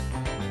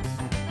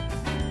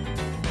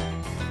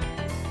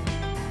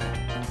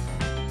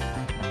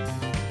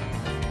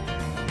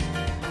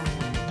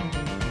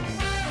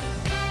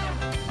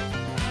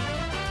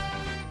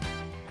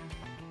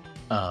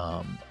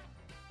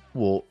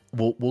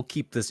we'll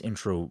keep this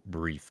intro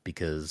brief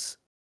because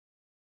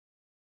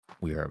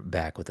we are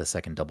back with a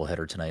second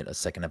doubleheader tonight, a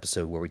second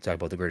episode where we talk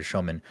about The Greatest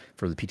Showman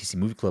for the PTC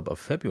Movie Club of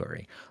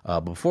February.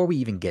 Before we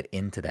even get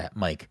into that,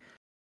 Mike,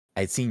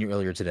 I'd seen you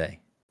earlier today,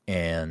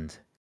 and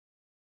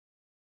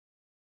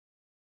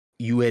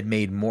you had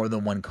made more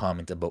than one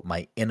comment about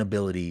my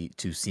inability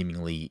to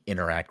seemingly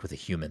interact with a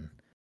human.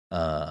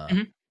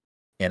 And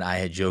I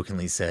had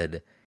jokingly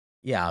said,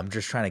 yeah, I'm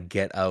just trying to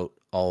get out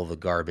all the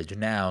garbage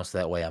now, so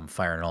that way I'm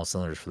firing all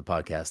cylinders for the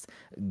podcast.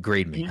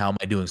 Grade me. How am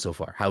I doing so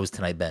far? How has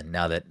tonight been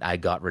now that I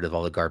got rid of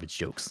all the garbage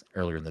jokes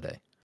earlier in the day?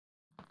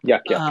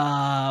 Yuck.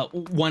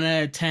 1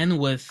 out of 10,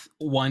 with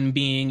 1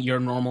 being your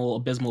normal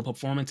abysmal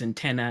performance and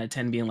 10 out of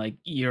 10 being like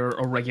you're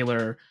a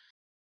regular,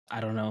 I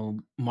don't know,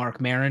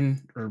 Mark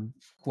Maron or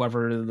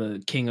whoever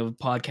the king of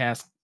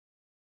podcast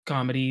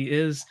comedy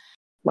is.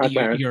 Mark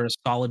Maron. You're a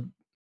solid.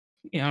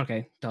 Yeah,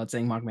 okay. Todd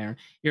saying Mark Maron.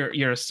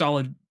 You're a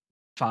solid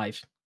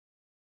 5.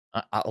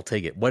 I'll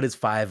take it. What does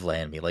 5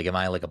 land me? Like, am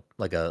I like a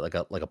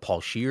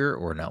Paul Scheer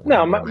or no?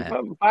 No,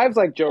 5's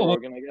like Joe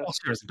Rogan, I guess. Paul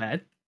Scheer isn't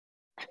bad.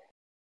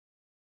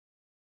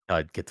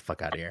 Get the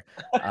fuck out of here.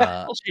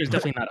 Paul Scheer is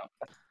definitely not up.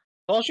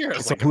 Paul Scheer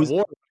is like a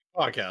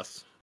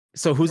podcast.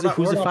 So who's a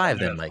 5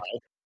 then, Mike?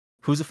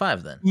 Who's a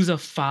 5 then? Who's a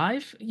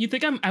 5? You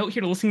think I'm out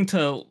here listening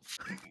to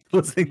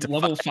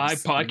level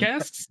 5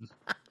 podcasts?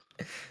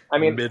 I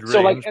mean, mid-range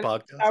so like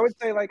podcast. I would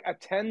say like a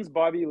 10's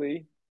Bobby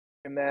Lee,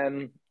 and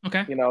then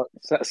okay,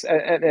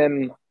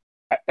 and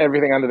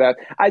everything under that.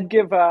 I'd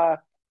give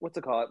what's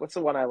it called? What's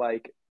the one I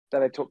like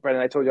that I told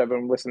Brendan? I told you I've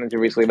been listening to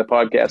recently the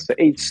podcast. The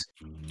 8's.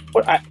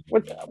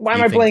 Why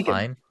am I blanking?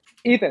 Klein?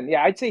 Ethan.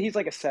 Yeah, I'd say he's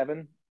like a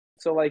 7.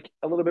 So like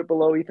a little bit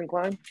below Ethan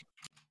Klein.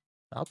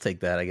 I'll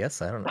take that, I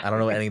guess. I don't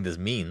know what any of this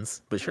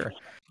means, but sure.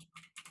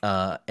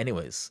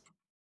 Anyways,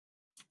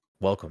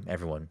 welcome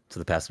everyone to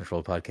the Pass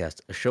Control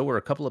Podcast, a show where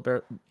a couple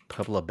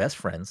of best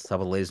friends talk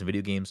about the latest in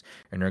video games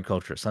and nerd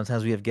culture.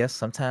 Sometimes we have guests,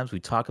 sometimes we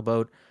talk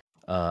about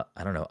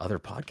other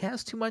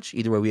podcasts too much.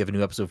 Either way, we have a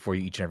new episode for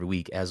you each and every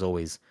week. As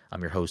always,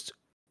 I'm your host,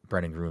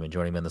 Brendan Groom, and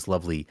joining me on this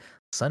lovely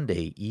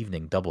Sunday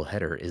evening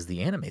doubleheader is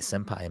the anime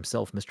senpai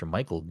himself, Mr.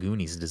 Michael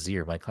Goonies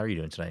Desir. Mike, how are you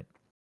doing tonight?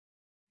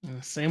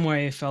 Same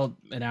way I felt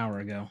an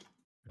hour ago.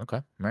 Okay,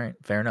 all right,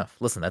 fair enough.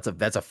 Listen, that's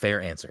a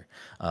fair answer.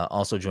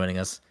 Also joining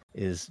us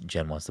is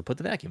Jen wants to put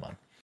the vacuum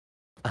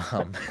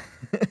on.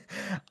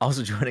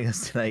 Also joining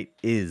us tonight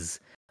is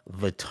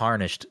the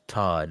tarnished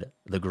Todd,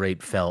 the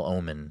great Fell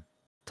Omen.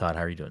 Todd,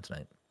 how are you doing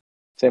tonight?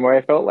 Same way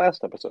I felt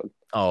last episode.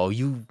 Oh,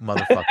 you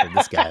motherfucker!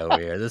 This guy over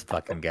here, this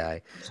fucking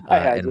guy.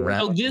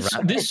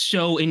 This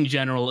show in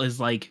general is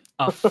like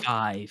a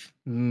 5,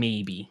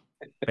 maybe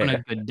on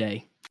a good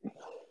day.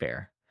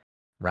 Fair.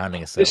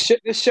 Rounding us up.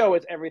 This show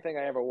is everything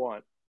I ever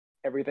want,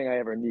 everything I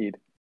ever need.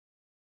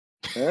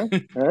 Huh?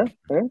 That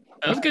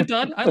was good,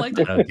 Todd. I liked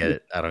it.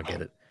 I don't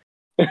get it.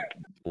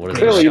 What is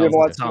Clearly, it? you didn't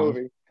watch the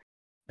movie.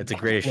 It's a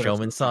Greatest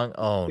Showman song.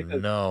 Oh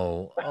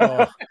no!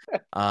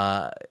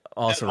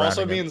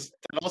 Also means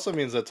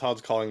that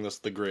Todd's calling this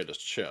the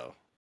greatest show.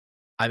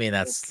 I mean,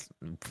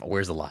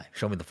 where's the lie?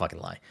 Show me the fucking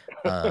lie.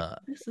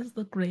 This is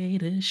the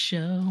greatest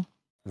show.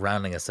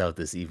 Rounding us out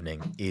this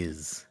evening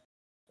is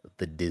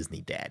the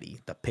Disney Daddy,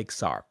 the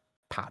Pixar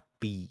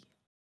Papi,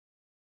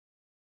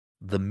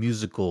 the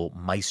musical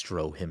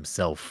maestro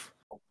himself,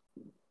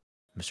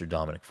 Mr.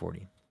 Dominic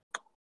Forty.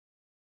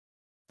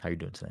 How you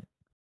doing tonight?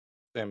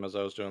 Same as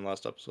I was doing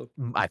last episode.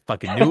 I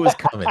fucking knew it was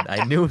coming.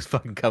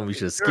 We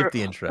should have skipped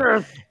the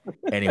intro.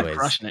 Anyways,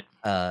 crushing it.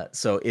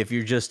 So if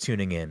you're just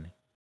tuning in,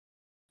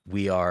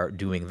 we are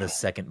doing the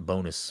second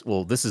bonus.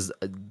 Well, this is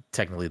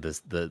technically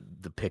the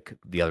pick.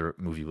 The other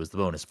movie was the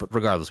bonus, but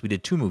regardless, we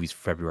did 2 movies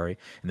for February,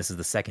 and this is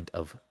the second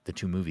of the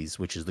 2 movies,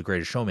 which is The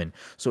Greatest Showman.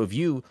 So if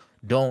you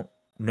don't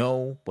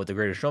know what The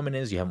Greatest Showman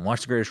is, you haven't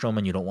watched The Greatest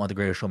Showman, you don't want The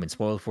Greatest Showman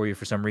spoiled for you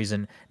for some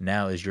reason,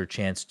 now is your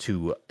chance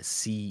to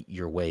see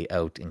your way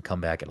out and come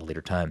back at a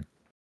later time.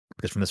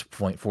 Because from this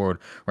point forward,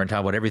 we're going to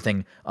talk about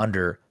everything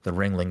under the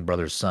Ringling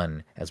Brothers'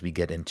 sun as we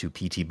get into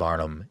P.T.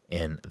 Barnum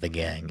and the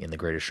gang in The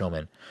Greatest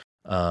Showman.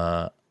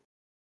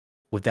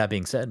 With that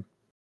being said, a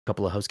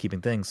couple of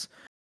housekeeping things.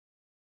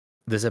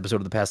 This episode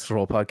of the Pass the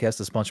Roll podcast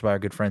is sponsored by our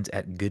good friends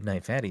at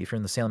Goodnight Fatty. If you're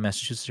in the Salem,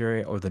 Massachusetts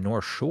area or the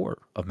North Shore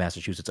of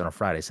Massachusetts on a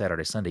Friday,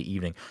 Saturday, Sunday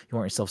evening, you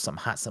want yourself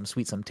something hot, something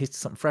sweet, something tasty,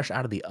 something fresh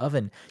out of the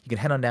oven, you can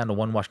head on down to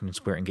 1 Washington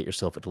Square and get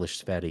yourself a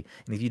delicious fatty.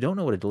 And if you don't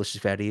know what a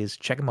delicious fatty is,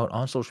 check them out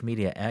on social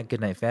media at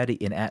Goodnight Fatty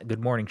and at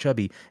Good Morning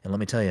Chubby. And let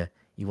me tell you,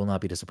 you will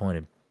not be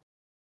disappointed.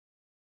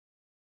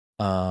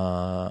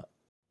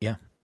 Yeah.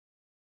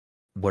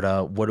 What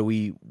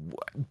do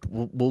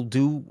we'll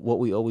do what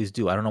we always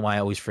do. I don't know why I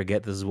always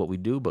forget this is what we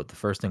do, but the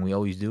first thing we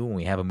always do when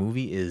we have a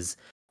movie is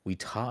we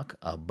talk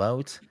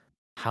about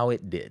how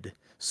it did.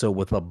 So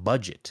with a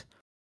budget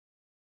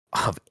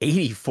of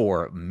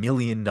 $84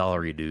 million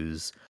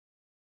dues,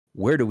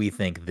 where do we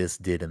think this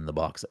did in the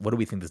box? What do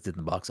we think this did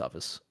in the box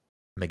office?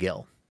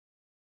 Miguel.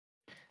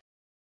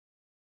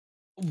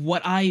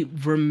 What I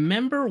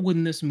remember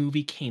when this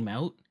movie came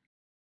out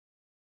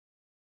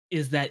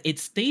is that it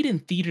stayed in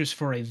theaters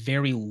for a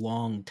very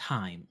long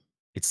time.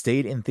 It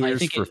stayed in theaters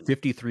think for it-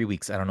 53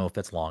 weeks. I don't know if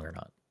that's long or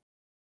not.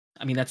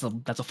 I mean, that's a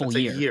full That's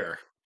year. a year.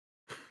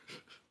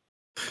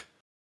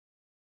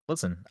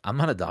 Listen, I'm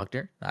not a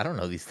doctor. I don't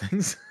know these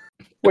things.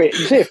 Wait,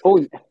 you say a full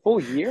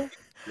year?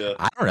 Yeah.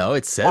 I don't know.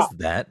 It says Wow.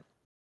 that.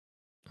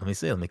 Let me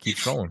see. Let me keep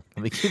scrolling.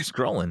 Let me keep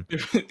scrolling.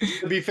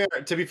 To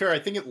be fair, I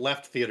think it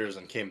left theaters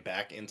and came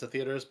back into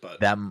theaters, but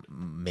That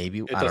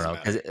maybe I don't doesn't know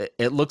because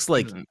it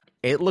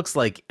looks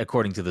like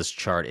according to this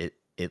chart it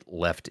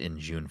left in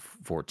June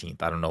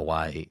 14th. I don't know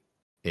why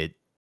it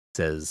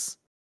says.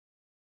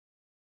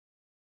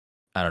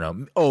 I don't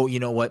know. Oh, you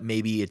know what?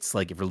 Maybe it's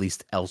like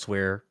released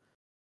elsewhere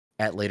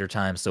at later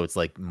times, so it's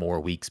like more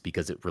weeks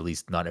because it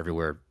released not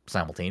everywhere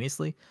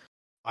simultaneously.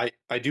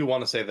 I do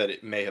want to say that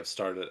it may have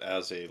started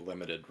as a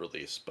limited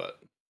release, but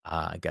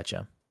I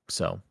gotcha.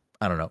 So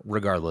I don't know.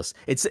 Regardless,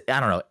 I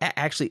don't know.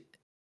 Actually,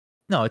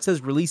 no. It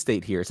says release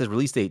date here. It says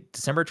release date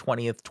December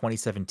 20th,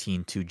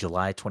 2017 to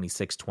July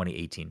 26,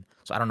 2018.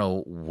 So I don't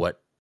know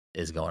what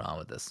is going on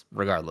with this.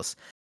 Regardless,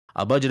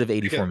 a budget of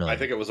 84 million. I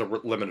think it was a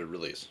limited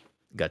release.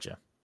 Gotcha.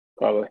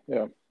 Probably,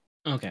 yeah.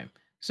 Okay.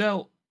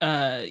 So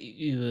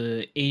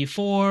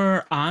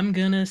 84, I'm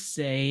gonna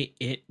say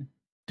it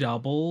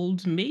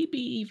doubled, maybe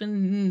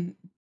even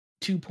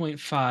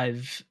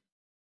 2.5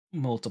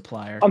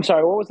 multiplier. I'm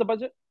sorry, what was the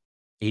budget?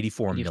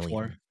 84 84.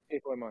 million.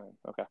 84 million.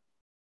 Okay.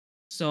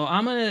 So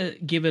I'm gonna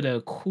give it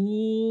a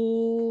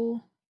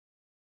cool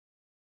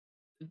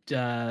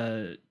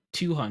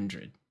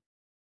 200.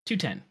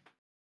 210.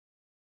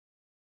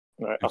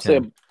 All right.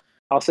 210.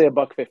 I'll say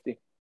 $1.50.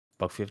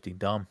 $1.50.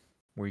 Dom,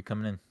 where are you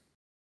coming in?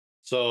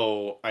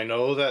 So I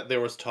know that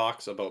there was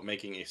talks about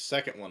making a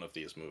second one of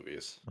these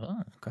movies,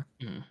 Oh, okay.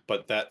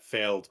 but that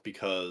failed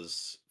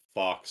because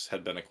Fox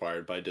had been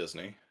acquired by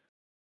Disney.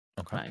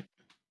 Okay. Right.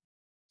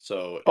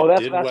 So Oh, it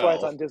that's did why well.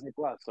 it's on Disney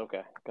Plus.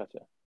 Okay, gotcha.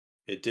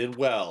 It did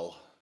well.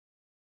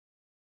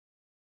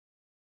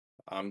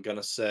 I'm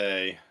gonna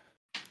say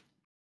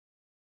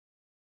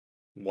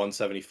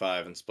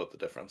 175 and split the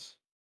difference.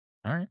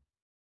 All right.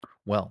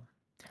 Well,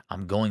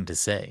 I'm going to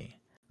say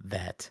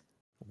that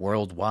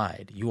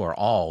worldwide, you are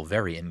all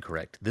very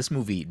incorrect. This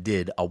movie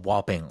did a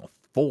whopping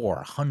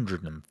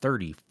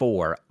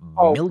 $434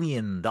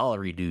 million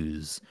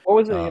dues. What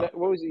was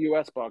the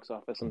U.S. box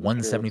office? I'm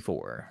just curious.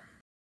 174.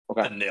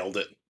 Okay. I nailed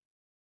it.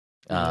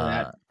 Look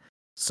at that.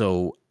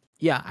 So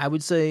yeah, I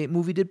would say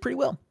movie did pretty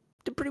well.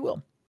 Did pretty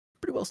well.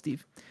 Pretty well,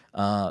 Steve.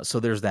 So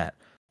there's that.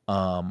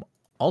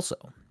 Also,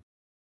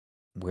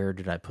 where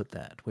did I put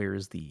that? Where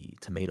is the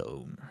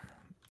Tomato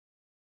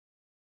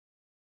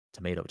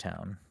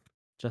Town?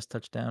 Just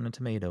touched down in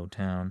Tomato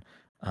Town.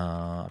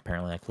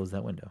 Apparently I closed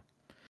that window.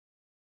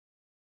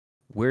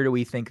 Where do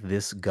we think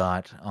this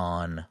got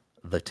on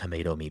the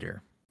tomato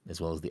meter, as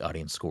well as the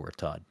audience score,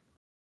 Todd?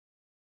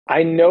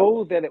 I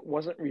know that it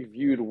wasn't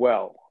reviewed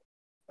well.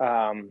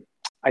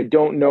 I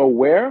don't know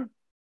where,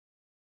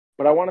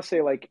 but I want to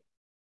say like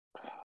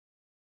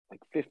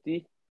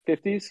 50s.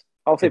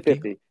 I'll say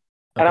 50.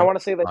 And I want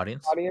to say that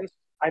audience.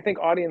 I think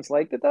audience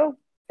liked it though,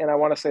 and I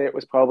want to say it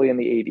was probably in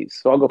the 80s.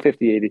 So I'll go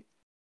 50-80.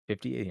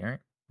 50-80. All right,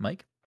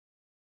 Mike.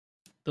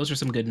 Those are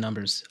some good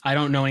numbers. I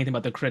don't know anything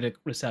about the critic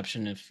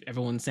reception. If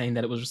everyone's saying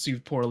that it was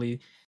received poorly,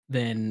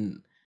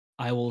 then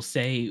I will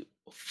say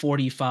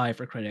 45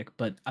 for critic,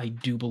 but I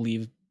do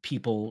believe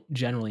people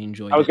generally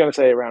enjoyed it. I was going to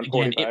say around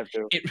Again, 45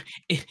 too.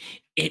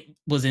 It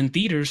was in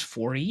theaters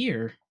for a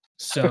year.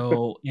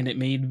 So, and it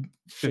made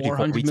 54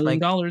 $400 weeks, million.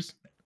 Mike?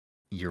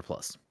 Year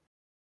plus.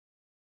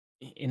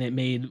 And it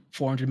made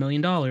 $400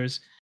 million.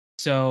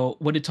 So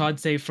what did Todd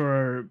say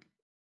for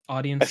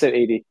audience? I said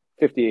 80.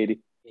 50-80.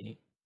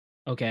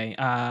 Okay,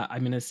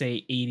 I'm gonna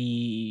say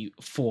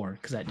 84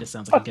 because that just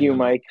sounds like Fuck you,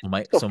 number. Mike.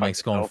 Well, Go so fuck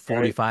Mike's going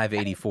yourself, right?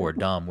 45-84.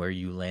 Dom, where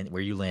you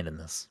landing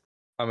this?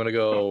 I'm gonna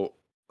go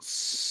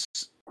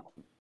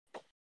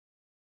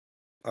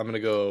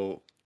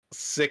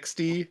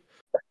 60,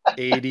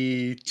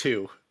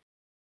 82.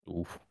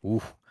 Oof.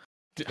 Well,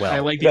 I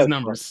like these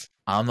numbers.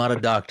 I'm not a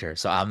doctor,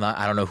 so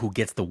I don't know who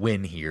gets the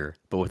win here,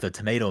 but with a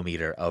tomato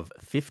meter of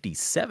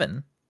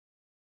 57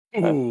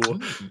 Ooh.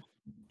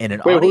 and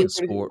an Wait, audience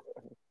score.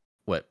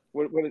 What?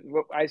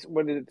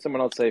 What did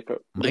someone else say?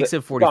 Mike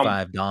said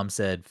 45. Dom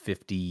said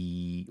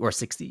 50 or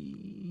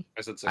 60.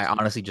 I said 60. I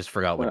honestly just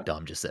forgot what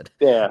Dom just said.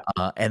 Yeah.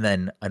 And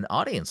then an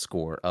audience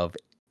score of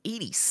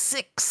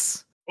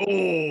 86.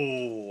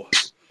 Oh,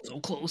 So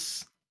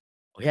close.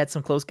 We had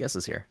some close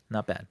guesses here.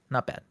 Not bad.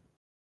 Not bad.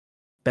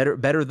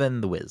 Better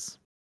than The Wiz.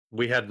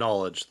 we had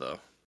knowledge though.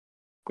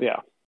 Yeah.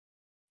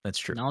 That's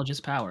true. Knowledge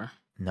is power.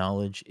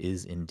 Knowledge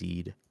is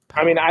indeed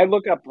power. I mean, I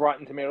look up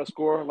Rotten Tomato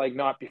score, like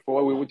not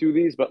before we would do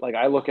these, but like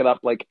I look it up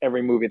like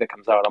every movie that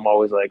comes out. I'm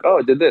always like, oh,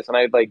 it did this. And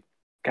I like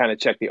kind of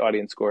check the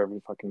audience score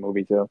every fucking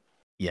movie too.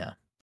 Yeah.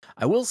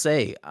 I will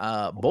say,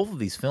 both of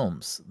these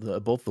films,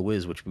 both The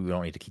Wiz, which we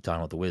don't need to keep talking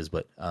about The Wiz,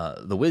 but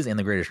The Wiz and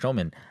The Greatest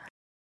Showman,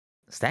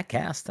 stacked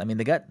cast. I mean,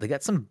 they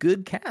got some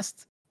good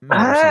cast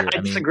members here.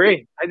 I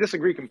disagree. I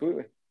disagree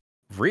completely.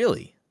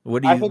 Really?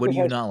 What do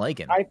you not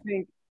liking? I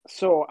think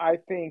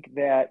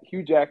that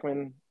Hugh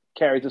Jackman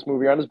carries this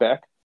movie on his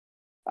back.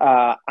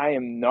 I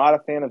am not a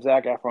fan of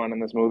Zac Efron in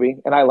this movie,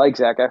 and I like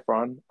Zac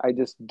Efron. I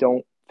just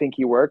don't think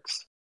he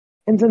works.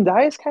 And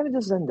Zendaya's kind of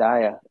just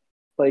Zendaya.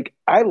 Like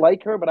I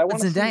like her, but I But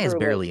want to see Zendaya's her.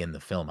 barely Like, in the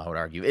film, I would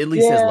argue. At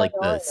least as yeah, like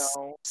no, the I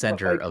know. But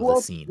center like, of who the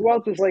else? scene. Who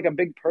else is like a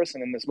big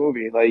person in this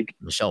movie? Like,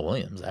 Michelle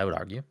Williams, I would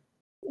argue.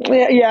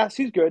 yeah,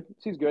 she's good.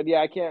 She's good. Yeah,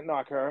 I can't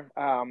knock her.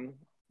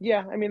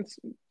 Yeah, I mean,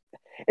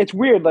 it's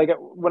weird. Like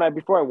when I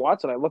before I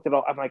watched it, I looked at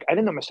all. I'm like, I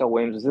didn't know Michelle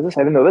Williams was in this.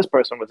 I didn't know this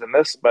person was in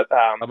this. But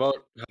How about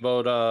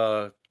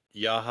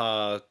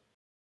Yaha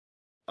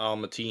Al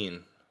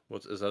Mateen?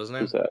 Is that his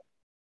name? who's that?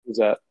 Who's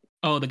that?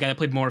 Oh, the guy that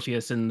played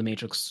Morpheus in The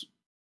Matrix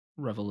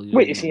Revolution.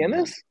 Wait, is he in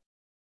this?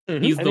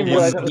 He's I the didn't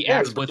realize one that was he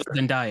acts him. with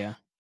Zendaya.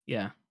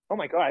 Yeah. Oh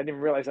my god, I didn't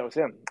realize that was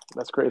him.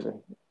 That's crazy.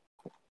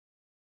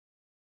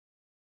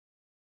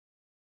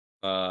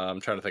 I'm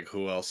trying to think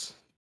who else.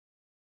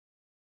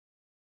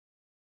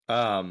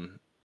 I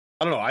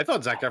don't know. I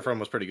thought Zac Efron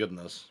was pretty good in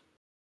this.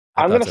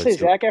 I I'm thought gonna so, say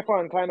too. Zac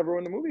Efron kind of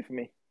ruined the movie for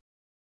me.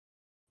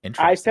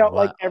 Interesting. I felt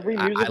Well, like every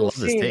I musical love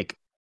this scene, take.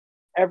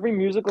 every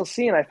musical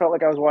scene, I felt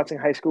like I was watching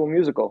High School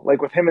Musical,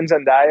 like with him and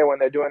Zendaya when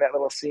they're doing that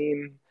little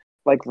scene,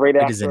 like right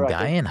Wait, after. is I Zendaya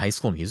think, in High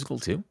School Musical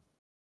too?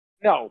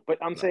 no, but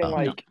I'm saying Oh.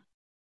 like,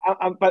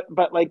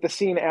 but like the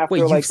scene after, Wait,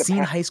 you've like seen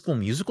High School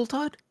Musical,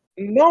 Todd?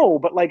 No,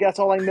 but like that's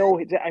all I know.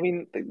 I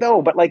mean,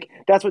 no, but like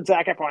that's what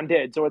Zac Efron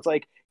did. So it's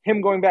like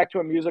him going back to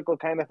a musical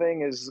kind of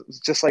thing is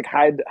just like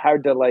hard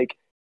to like.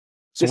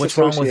 So what's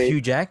wrong with disassociate.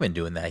 Hugh Jackman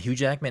doing that? Hugh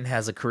Jackman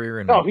has a career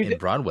in, No, in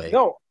Broadway.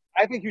 No,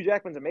 I think Hugh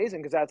Jackman's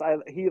amazing because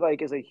he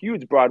like is a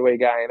huge Broadway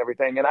guy and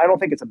everything, and I don't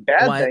think it's a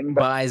bad thing.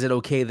 But why is it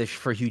okay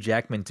for Hugh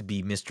Jackman to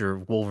be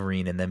Mr.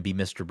 Wolverine and then be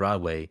Mr.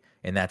 Broadway,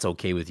 and that's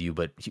okay with you,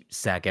 but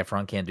Zac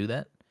Efron can't do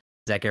that?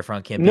 Zac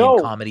Efron can't be in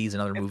comedies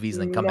and other movies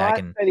and then come back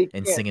and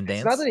sing and dance?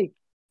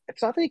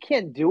 It's not that he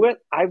can't do it.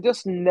 I've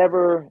just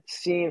never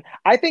seen.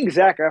 I think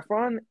Zac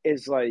Efron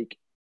is like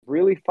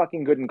really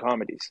fucking good in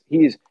comedies.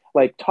 He's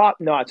like top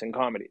notch in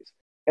comedies.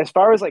 As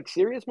far as like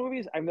serious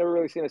movies, I've never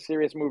really seen a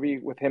serious movie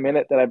with him in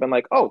it that I've been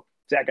like, oh,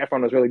 Zac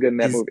Efron was really good in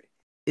that movie.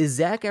 Is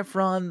Zac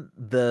Efron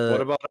the?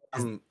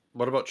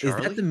 What about Charlie?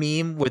 Is that the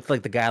meme with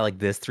like the guy like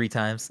this 3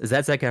 times? Is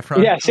that Zac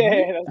Efron? Yeah,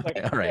 that's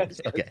like, all right,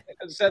 okay.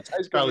 That's High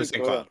School Charlie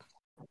Musical, St. Cloud.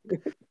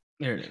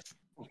 There it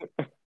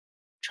is.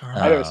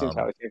 I've never seen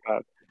Charlie St.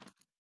 Cloud.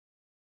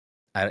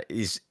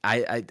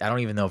 I don't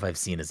even know if I've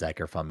seen a Zac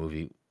Efron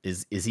movie.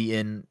 Is he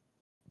in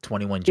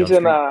 21 He's Jump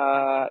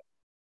Street?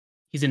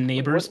 He's in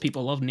Neighbors. What?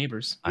 People love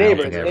Neighbors. I don't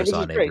think I ever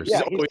saw is great. Neighbors.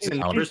 Yeah, He's in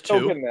Neighbors so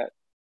too. good in that.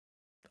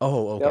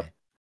 Oh, okay.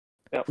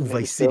 Yep, Ooh, Neighbors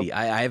Vice too. City.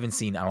 I haven't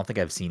seen. I don't think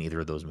I've seen either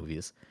of those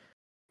movies.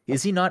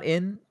 Is he not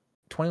in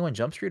 21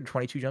 Jump Street or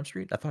 22 Jump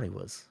Street? I thought he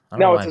was. I don't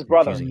know No, why it's I'm his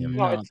brother. confusing him.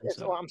 No, No, it's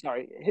so. I'm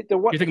sorry. You're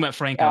thinking about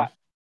Franco.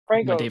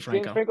 Franco, Dave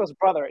Franco. James Franco's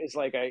brother is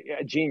like a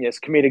genius,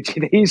 comedic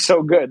genius. He's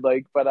so good.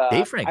 Like, but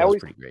Dave Franco's always,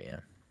 pretty great.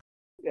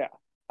 Yeah.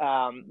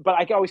 but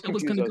I always I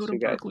was confuse going to those go to two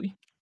guys. Berkeley.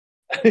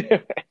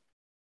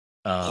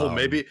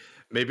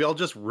 Maybe I'll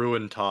just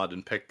ruin Todd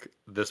and pick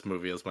this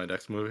movie as my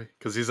next movie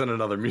because he's in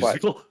another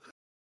musical.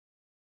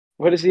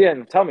 What is he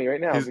in? Tell me right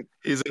now. He's in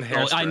Oh,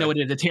 Hairspray. I know what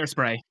it is. It's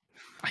Hairspray.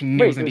 I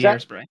knew it was going to be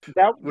Hairspray.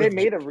 They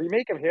made a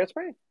remake of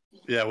Hairspray?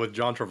 Yeah, with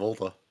John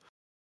Travolta.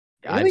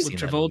 Yeah, I've Really? seen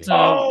that Travolta, movie.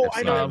 Oh, I've I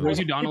seen know. that movie.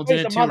 Rosie O'Donnell he plays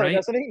did the too, mother, right?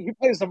 doesn't he? He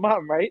plays the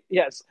mom, right?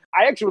 Yes.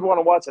 I actually would want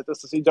to watch it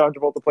just to see John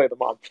Travolta play the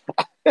mom.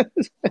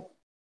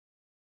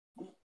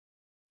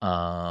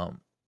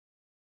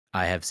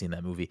 I have seen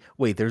that movie.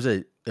 Wait, there's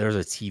a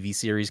TV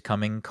series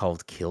coming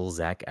called Killing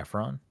Zac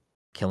Efron.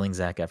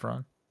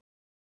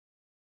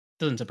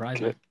 Doesn't surprise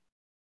me.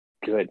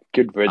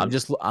 Good version.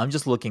 I'm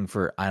just looking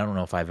for. I don't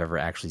know if I've ever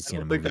actually I seen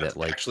a don't movie think that's that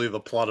like. actually the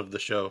plot of the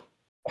show.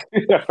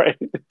 Yeah, right.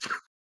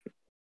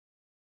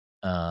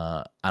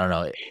 I don't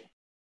know.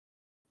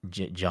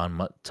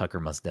 John Tucker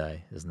Must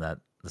Die. Isn't that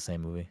the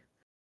same movie?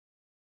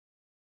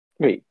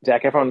 Wait,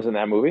 Zac Efron is in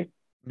that movie?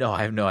 No,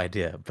 I have no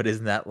idea. But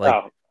isn't that like?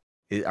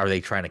 Oh, Are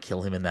they trying to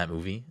kill him in that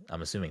movie?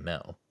 I'm assuming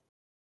no.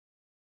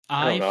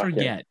 I don't know, I I can't-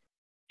 forget.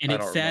 And I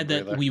it's don't sad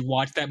remember that either. we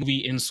watched that movie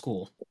in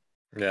school.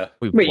 Yeah,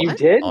 Wait, what? you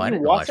did? Oh, I You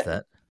didn't watched watch it?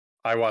 that.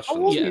 I watched How it.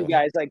 old Yeah. are you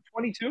guys? Like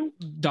 22?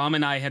 Dom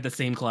and I had the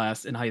same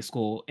class in high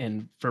school,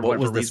 and for What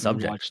whatever was the reason,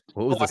 we subject? watched.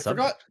 What was Oh, the I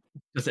subject?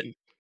 forgot.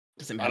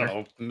 Doesn't I matter.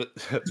 don't know,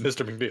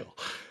 Mr. McBeal.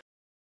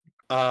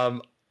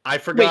 I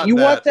forgot. Wait, you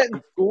that, watched that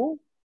in school?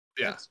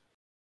 Yeah,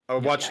 I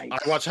watched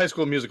Yikes. High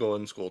School Musical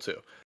in school too.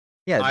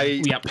 Yeah. Yeah.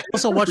 I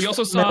also watched. We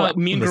also Full Metal saw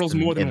Mean Alchemist Girls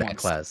more than in that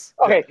once. class.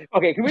 Okay.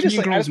 Can we just?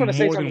 Mean I just Girls want to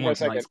say more something than for a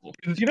once in high second. school.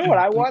 Do you know what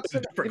I watched?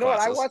 Different You know what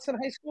I classes. watched in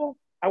high school?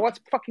 I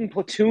watched fucking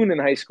Platoon in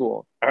high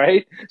school. All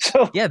right.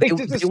 So Yeah, like, they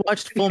this is-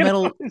 watched Full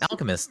Metal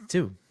Alchemist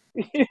too.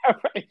 Yeah,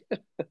 right.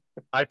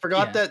 I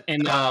forgot Yeah, that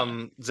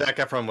and, Zac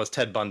Efron was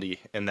Ted Bundy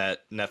in that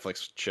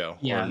Netflix show.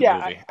 Yeah. or Yeah,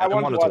 movie. I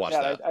wanted to watch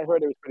that. that. I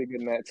heard it was pretty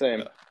good in that. Same.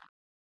 Yeah.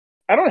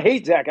 I don't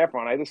hate Zac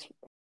Efron.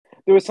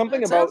 There was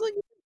something It about. sounds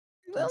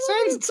like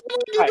Sounds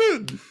like you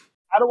did.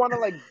 I don't want to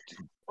like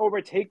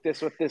overtake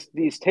this with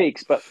these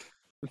takes, but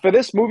for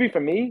this movie, for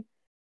me,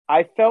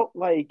 I felt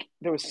like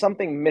there was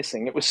something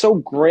missing. It was so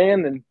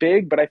grand and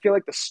big, but I feel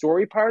like the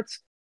story parts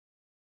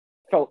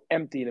felt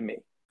empty to me.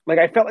 Like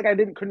I felt like I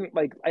didn't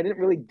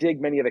really dig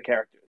many of the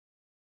characters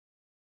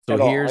So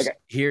at all. Like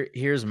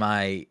here's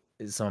my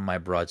some of my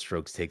broad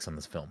strokes takes on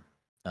this film.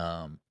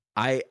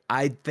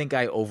 I think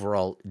I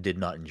overall did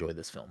not enjoy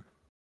this film.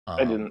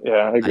 I didn't. Yeah,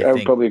 I I would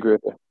think probably agree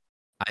with you.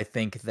 I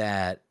think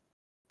that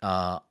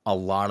a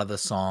lot of the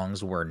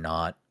songs were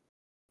not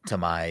to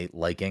my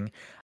liking.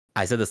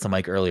 I said this to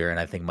Mike earlier, and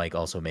I think Mike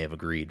also may have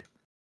agreed.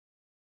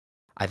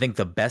 I think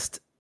the best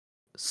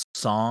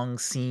song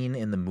scene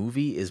in the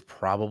movie is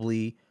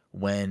probably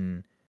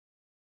when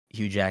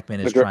Hugh Jackman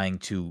is trying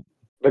to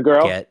The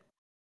girl get,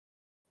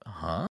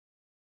 huh?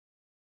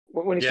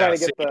 when he's Yeah, trying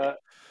to get the.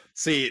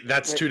 See,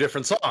 that's two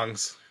different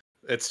songs.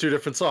 It's two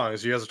different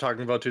songs. You guys are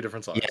talking about two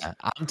different songs. Yeah,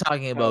 I'm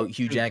talking about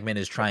Hugh Jackman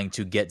is trying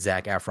to get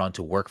Zac Efron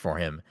to work for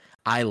him.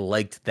 I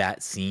liked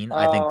that scene.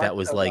 I think that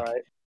was like,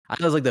 right. I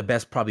thought it was like the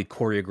best, probably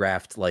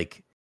choreographed,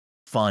 like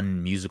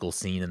fun musical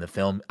scene in the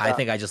film. I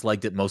think I just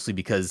liked it mostly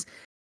because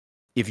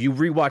if you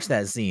rewatch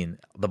that scene,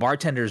 the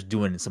bartender's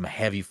doing some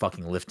heavy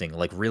fucking lifting,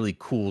 like really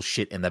cool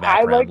shit in the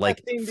background,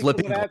 like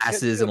flipping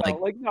glasses and like.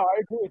 No,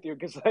 I agree with you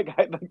because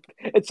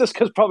it's just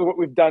because probably what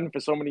we've done for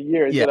so many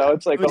years. Yeah, You know,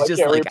 it's like it was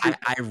just like really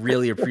I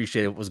really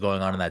appreciated what was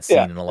going on in that scene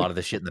and a lot of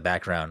the shit in the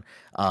background.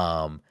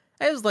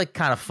 It was like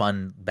kind of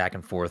fun back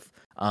and forth.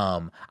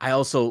 I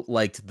also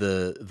liked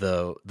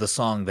the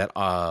song that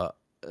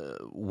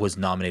was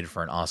nominated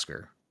for an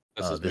Oscar.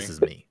 This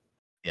is me.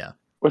 Yeah.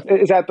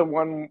 Is that the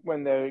one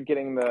when they're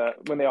getting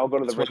when they all go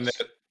to the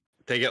Ritz?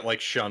 They get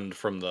like shunned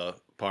from the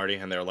party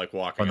and they're like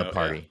walking from the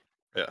party.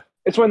 Yeah.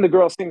 It's when the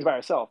girl sings by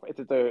herself. It's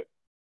at the.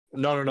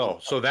 No.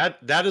 So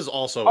that is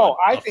also.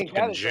 I think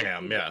that is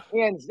jam. Like,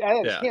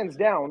 yeah. Hands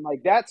down.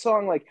 Like that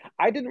song. Like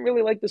I didn't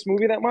really like this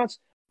movie that much,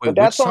 Wait, but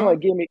that song like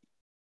gave me.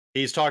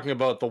 He's talking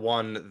about the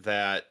one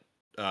that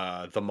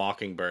the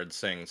Mockingbird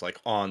sings like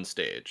on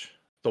stage.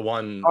 The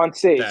one on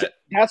stage.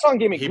 That song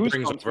gave me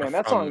goosebumps, man.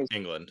 That song is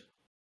England.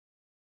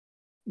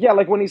 Yeah,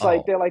 like when he's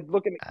like they're like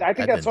looking. I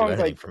think that song's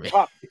like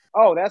top.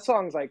 Oh, that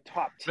song's like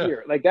top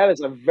tier. Like that is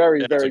a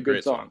very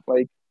good song.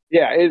 Like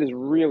yeah, it is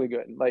really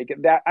good. Like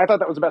that. I thought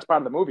that was the best part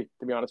of the movie.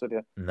 To be honest with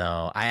you.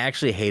 No, I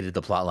actually hated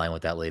the plot line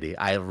with that lady.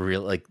 I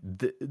really like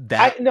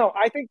that.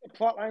 I think the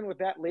plot line with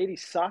that lady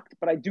sucked,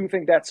 but I do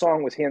think that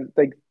song was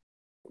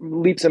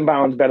leaps and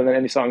bounds better than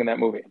any song in that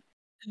movie.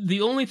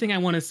 The only thing I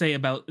want to say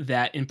about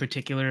that in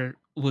particular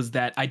was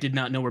that I did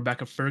not know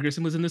Rebecca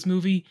Ferguson was in this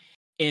movie.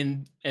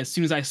 And as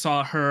soon as I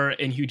saw her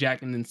and Hugh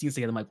Jackman in scenes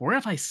together, I'm like, where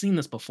have I seen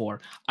this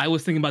before? I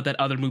was thinking about that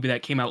other movie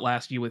that came out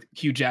last year with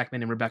Hugh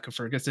Jackman and Rebecca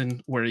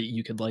Ferguson, where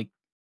you could like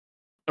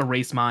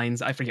erase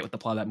minds. I forget what the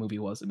plot of that movie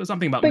was. It was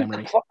something about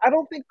memory. I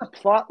don't think the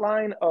plot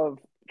line of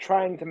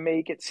trying to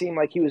make it seem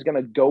like he was going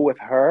to go with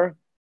her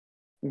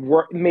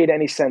made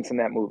any sense in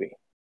that movie.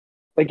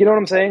 Like, you know what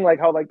I'm saying? Like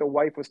how like the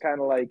wife was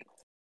kind of like,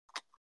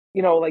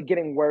 you know, like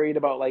getting worried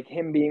about like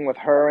him being with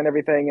her and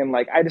everything, and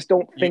like I just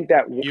don't think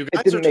that you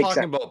guys are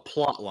talking about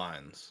plot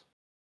lines.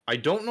 I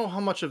don't know how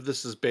much of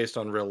this is based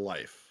on real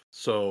life,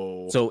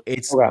 so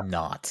it's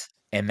not.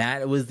 And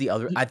that was the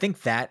other. I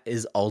think that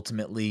is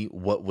ultimately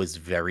what was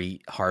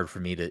very hard for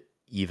me to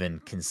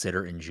even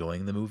consider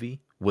enjoying the movie,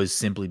 was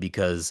simply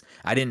because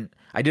I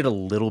did a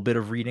little bit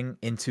of reading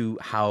into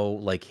how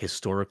like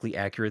historically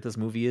accurate this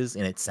movie is,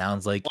 and it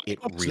sounds like it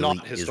really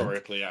not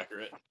historically isn't.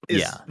 accurate.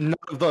 Yeah,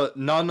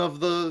 none of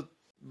the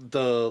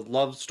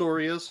love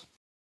story is.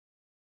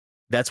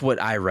 That's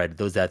what I read.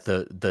 Those that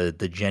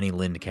the Jenny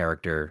Lind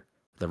character,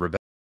 the Rebecca.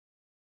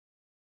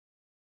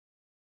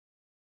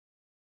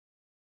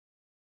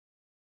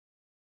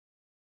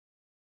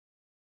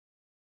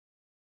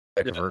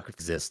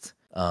 Exist.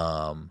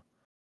 And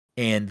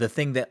the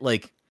thing that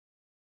like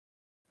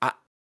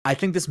I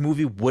think this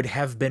movie would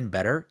have been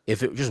better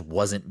if it just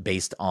wasn't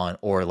based on,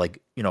 or like,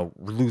 you know,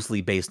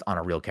 loosely based on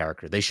a real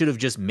character. They should have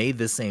just made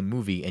the same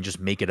movie and just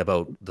make it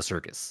about the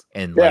circus.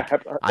 And like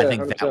I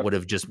think 100%. That would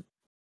have just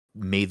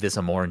made this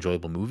a more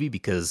enjoyable movie,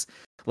 because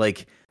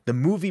like the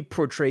movie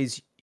portrays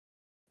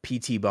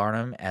P.T.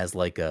 Barnum as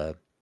like not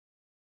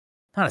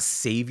a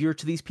savior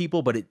to these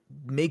people, but it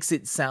makes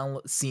it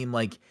seem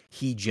like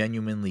he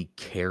genuinely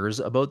cares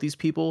about these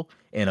people.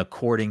 And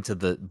according to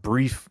the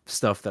brief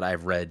stuff that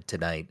I've read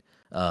tonight,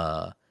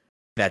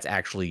 that's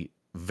actually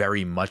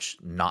very much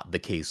not the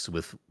case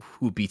with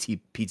who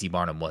P.T.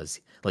 Barnum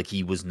was. Like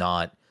he was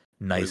not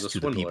nice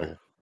to the people.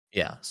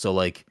 Yeah. So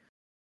like,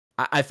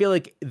 I feel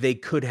like they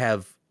could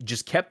have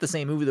just kept the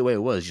same movie the way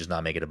it was, just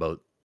not make it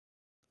about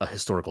a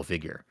historical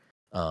figure.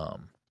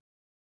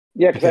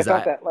 Yeah, because I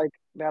thought that like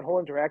that whole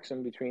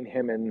interaction between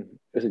him and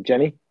was it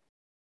Jenny?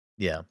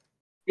 Yeah.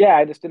 Yeah,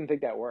 I just didn't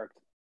think that worked.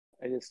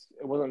 It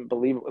wasn't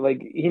believable.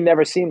 Like he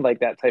never seemed like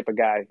that type of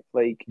guy.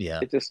 Like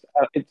yeah,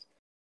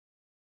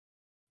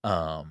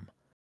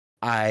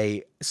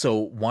 so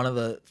one of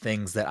the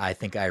things that I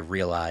think I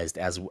realized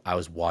as I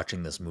was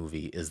watching this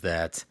movie is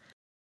that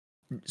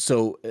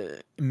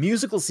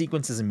musical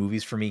sequences in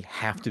movies for me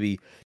have to be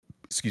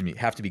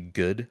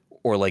good,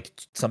 or like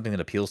something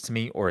that appeals to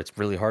me, or it's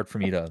really hard for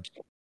me to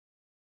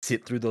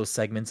sit through those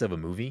segments of a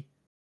movie.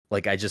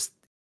 Like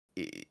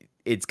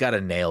it's got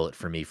to nail it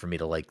for me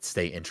to like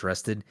stay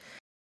interested.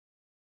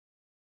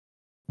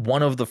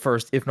 One of the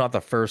first, if not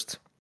the first,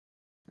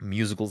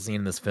 musical scene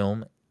in this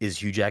film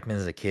is Hugh Jackman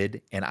as a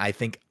kid, and I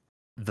think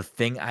the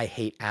thing I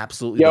hate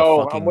absolutely the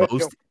I'm fucking with you.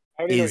 most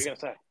I already know what is you're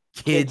gonna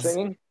say. kids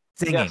singing.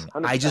 singing. Yes,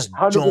 100%, I just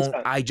 100%. don't.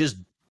 I just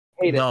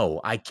Hate it.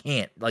 no. I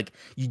can't. Like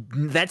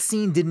that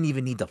scene didn't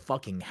even need to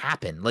fucking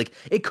happen. Like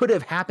it could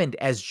have happened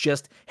as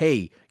just,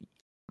 hey,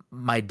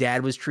 my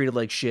dad was treated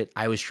like shit.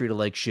 I was treated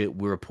like shit.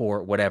 We were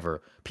poor.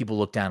 Whatever. People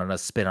look down on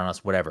us, spit on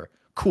us. Whatever.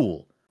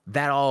 Cool.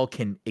 That all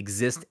can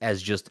exist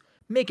as just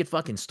make it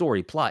fucking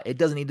story plot. It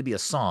doesn't need to be a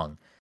song.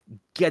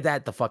 Get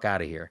that the fuck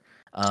out of here.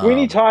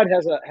 Sweeney Todd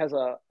has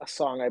a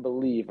song, I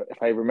believe,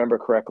 if I remember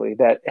correctly,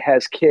 that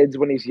has kids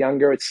when he's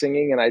younger. It's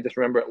singing, and I just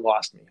remember it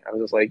lost me. I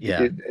was just like,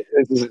 Yeah.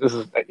 this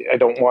is, I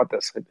don't want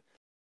this.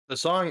 The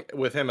song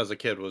with him as a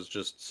kid was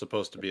just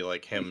supposed to be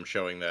like him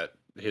showing that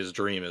his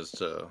dream is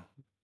to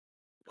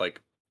like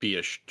be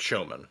a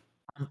showman.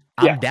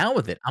 I'm down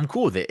with it. I'm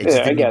cool with it. It just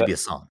didn't need to be a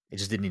song. It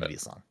just didn't need to be a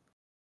song.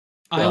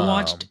 I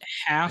watched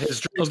half his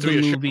dream of to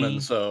the be a movie.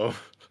 showman, so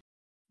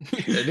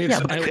it needs,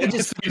 Yeah, but it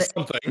needs to be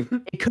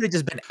something. It could have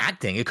just been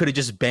acting. It could have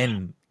just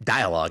been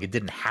dialogue. It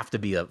didn't have to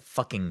be a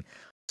fucking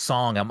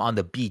song. I'm on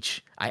the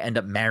beach. I end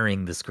up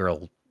marrying this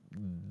girl.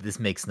 This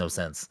makes no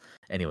sense.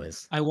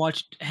 Anyways, I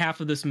watched half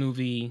of this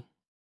movie.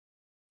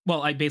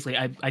 Well, I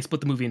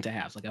split the movie into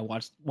halves. Like I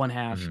watched one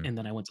half and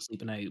then I went to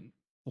sleep and I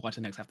watched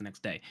the next half the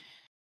next day.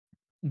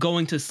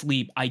 Going to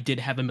sleep, I did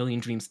have a million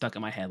dreams stuck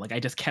in my head. Like I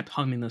just kept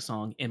humming the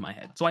song in my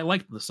head. So I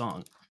liked the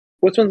song.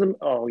 Which one's?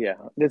 Oh yeah,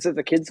 is it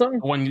the kid song?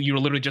 The one you were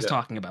literally just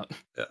talking about.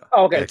 Yeah.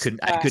 Oh, okay.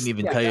 I couldn't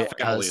even tell you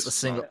a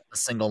song.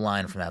 single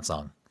line from that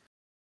song.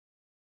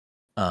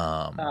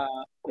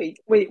 Wait,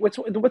 which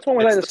one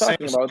was I just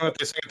talking about? That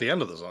they sing at the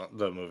end of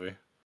the movie.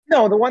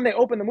 No, the one they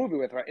opened the movie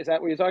with, right? Is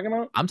that what you're talking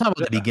about? I'm talking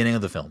about the beginning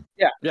of the film.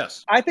 Yeah.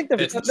 Yes. I think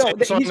It's the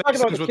same song he's that he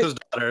talking about sings the with his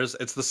daughters.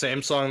 It's the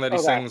same song that he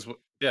sings.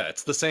 Yeah,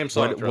 it's the same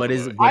song. What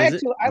is it? I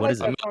What like is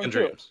that it? song too.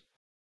 Dreams.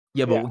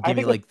 Yeah, but Yeah, I give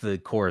me think like the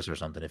chorus or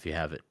something if you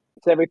have it.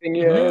 It's everything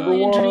you ever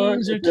Million want.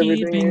 dreams are It's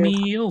everything keeping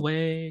me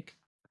awake.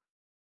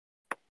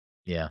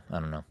 Yeah, I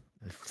don't know.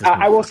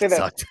 I will say that.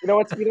 Sucked. You know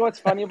what's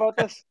funny about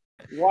this?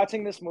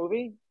 Watching this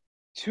movie,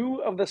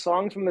 2 of the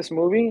songs from this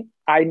movie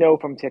I know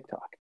from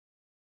TikTok.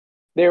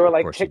 They were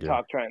like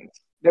TikTok trends.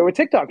 They were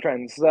TikTok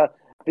trends.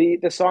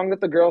 The song that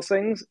the girl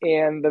sings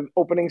and the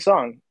opening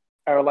song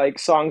are like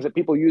songs that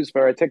people use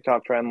for a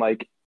TikTok trend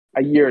like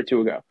a year or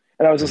 2 ago.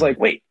 And I was just like,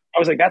 wait. I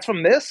was like, that's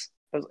from this?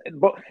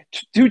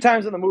 2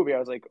 times in the movie, I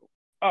was like,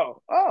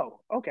 oh,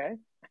 okay.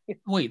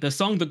 Wait, the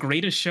song "The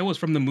Greatest Show" is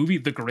from the movie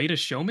 "The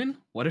Greatest Showman"?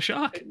 What a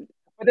shock!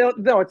 But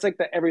no, it's like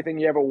the "Everything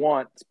You Ever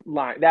Want"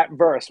 line. That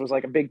verse was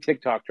like a big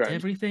TikTok trend.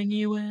 Everything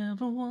you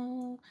ever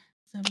want.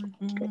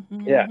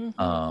 Yeah.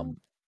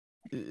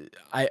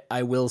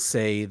 I will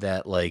say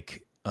that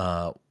like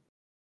one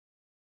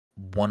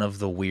of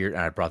the weird,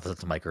 and I brought this up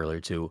to Mike earlier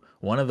too.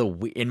 One of the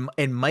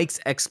in Mike's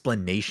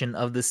explanation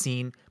of the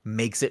scene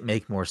makes it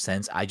make more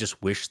sense. I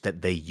just wish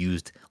that they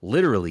used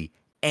literally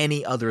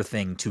any other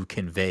thing to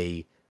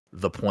convey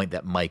the point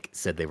that Mike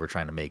said they were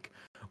trying to make.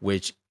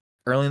 Which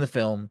early in the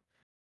film,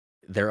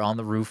 they're on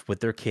the roof with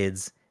their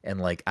kids, and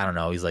like I don't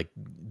know, he's like,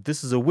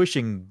 "This is a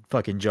wishing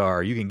fucking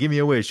jar. You can give me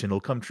a wish, and it'll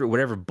come true."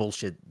 Whatever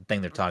bullshit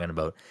thing they're talking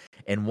about.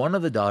 And one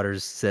of the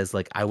daughters says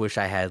like, "I wish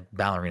I had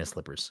ballerina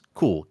slippers."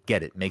 Cool,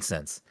 get it, makes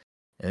sense.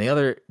 And the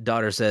other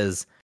daughter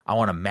says, "I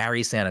want to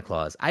marry Santa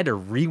Claus." I had to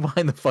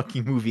rewind the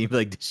fucking movie and be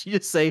like, did she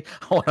just say,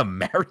 "I want to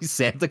marry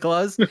Santa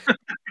Claus"?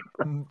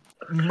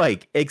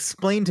 Mike,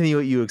 explain to me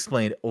what you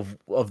explained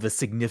of the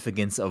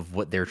significance of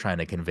what they're trying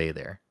to convey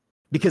there.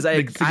 Because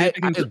I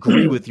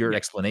agree with your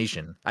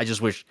explanation. I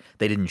just wish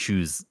they didn't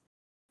choose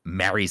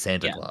marry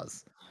Santa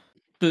Claus.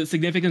 The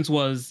significance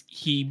was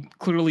he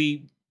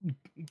clearly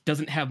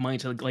doesn't have money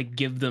to like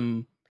give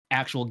them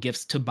actual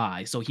gifts to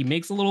buy. So he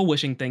makes a little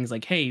wishing things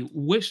like, hey,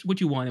 wish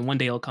what you want and one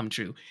day it'll come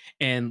true.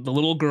 And the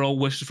little girl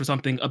wishes for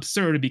something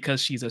absurd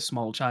because she's a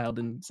small child.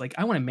 And it's like,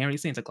 I want to marry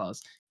Santa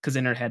Claus. Because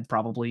in her head,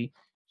 probably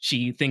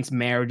she thinks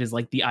marriage is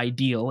like the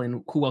ideal.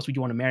 And who else would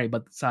you want to marry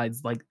but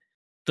besides like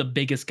the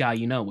biggest guy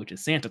you know, which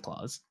is Santa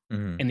Claus.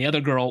 Mm-hmm. And the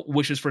other girl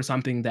wishes for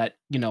something that,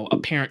 you know, a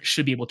parent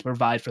should be able to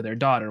provide for their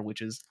daughter,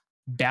 which is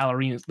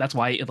ballerinas. That's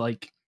why it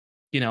like,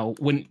 you know,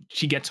 when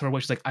she gets her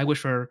wish, like, I wish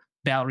for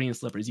ballerina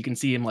slippers. You can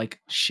see him like,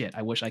 shit,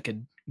 I wish I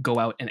could go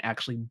out and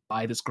actually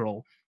buy this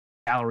girl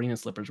ballerina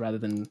slippers rather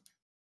than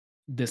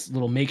this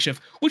little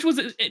makeshift, which was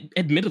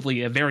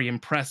admittedly a very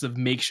impressive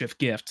makeshift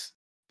gift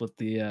with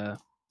the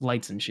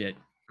lights and shit.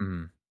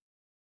 Mm-hmm.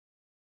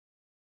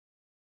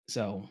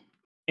 So,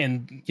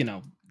 and you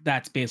know,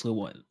 that's basically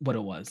what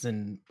it was.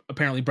 And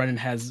apparently Brendan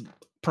has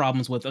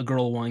problems with a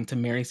girl wanting to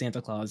marry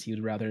Santa Claus. He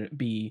would rather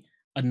be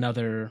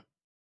another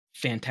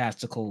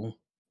fantastical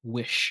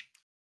wish.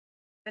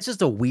 That's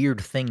just a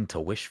weird thing to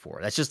wish for.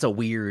 That's just a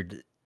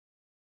weird.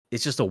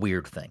 It's just a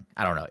weird thing.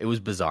 I don't know. It was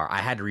bizarre. I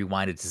had to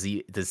rewind it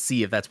to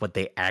see if that's what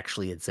they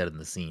actually had said in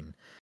the scene.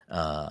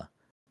 I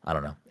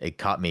don't know. It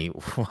caught me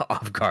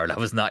off guard. I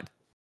was not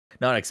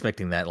not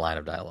expecting that line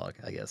of dialogue,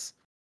 I guess.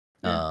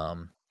 Yeah.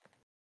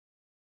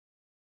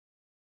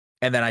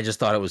 And then I just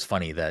thought it was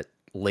funny that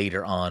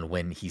later on,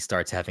 when he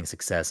starts having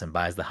success and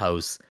buys the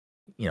house,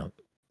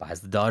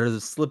 buys the daughter the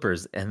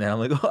slippers, and then I'm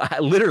like, oh, I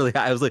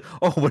was like,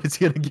 oh, what is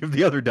he gonna give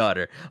the other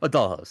daughter? A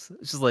dollhouse.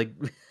 It's just like,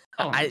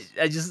 I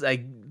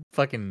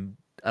fucking,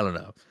 I don't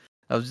know.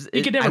 I was just,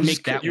 You could never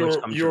make that much.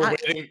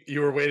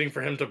 You were waiting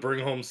for him to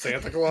bring home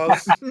Santa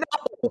Claus. No,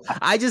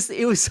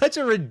 it was such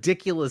a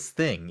ridiculous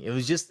thing. It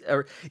was just.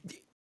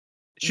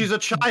 She's a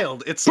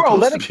child. It's bro,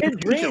 let a supposed to kid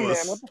be dream, man.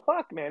 ridiculous. What the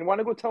fuck, man? Want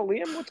to go tell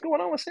Liam what's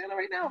going on with Santa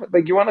right now?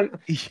 Like, you want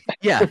to?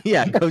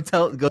 Yeah. Go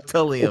tell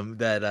Liam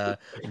that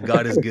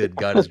God is good.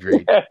 God is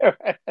great.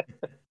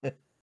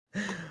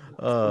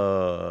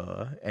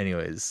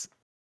 Anyways,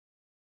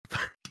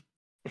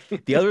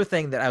 the other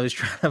thing that I was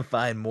trying to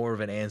find more of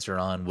an answer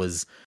on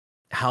was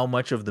how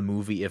much of the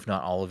movie, if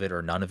not all of it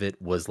or none of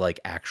it, was like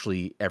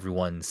actually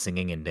everyone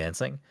singing and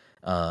dancing.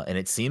 And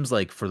it seems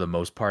like for the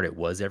most part, it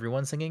was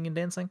everyone singing and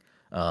dancing.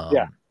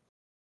 Yeah.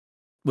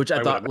 Which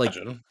I thought, like,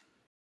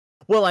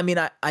 well, I mean,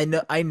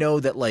 I know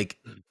that like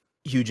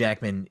Hugh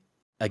Jackman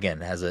again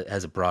has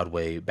a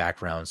Broadway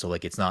background, so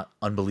like it's not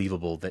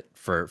unbelievable that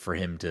for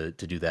him to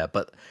do that.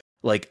 But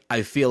like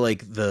I feel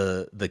like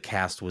the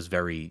cast was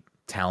very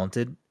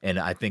talented, and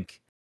I think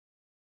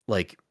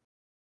like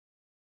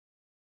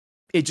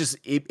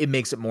it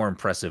makes it more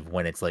impressive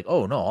when it's like,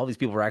 oh no, all these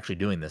people are actually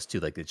doing this too.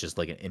 Like it's just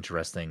like an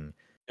interesting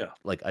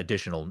like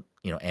additional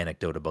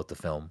anecdote about the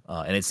film,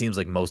 and it seems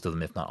like most of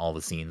them, if not all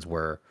the scenes,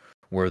 were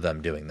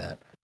them doing that,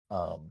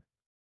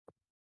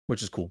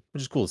 which is cool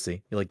to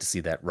see. You like to see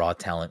that raw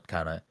talent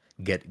kind of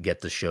get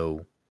the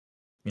show,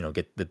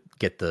 get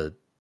the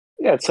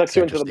yeah, it sucks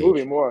you into the stage.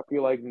 movie more if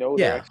you like know.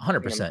 Yeah,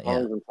 100%. Yeah,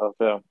 and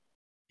stuff,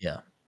 yeah.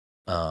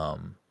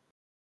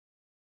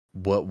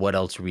 What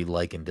else are we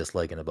liking and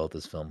disliking about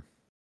this film?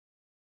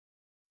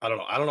 I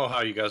don't know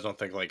how you guys don't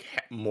think like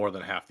more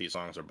than half these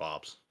songs are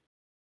bops.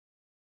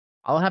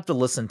 Oh. I'll have to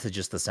listen to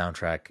just the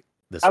soundtrack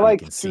this I week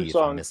like and 2 see if I'm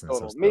songs missing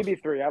total, some maybe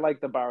stuff. 3. I like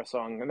the bar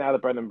song, and now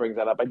that Brendan brings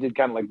that up, I did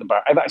kind of like the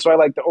bar. So I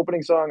like the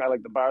opening song, I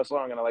like the bar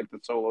song, and I like the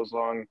solo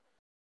song.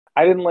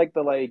 I didn't like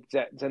the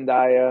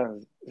Zendaya,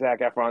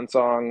 Zac Efron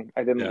song.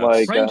 I didn't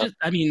like.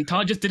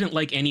 Todd just didn't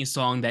like any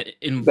song that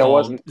That involved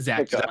wasn't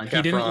Zac Zac Efron.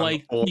 He didn't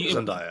like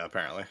Zendaya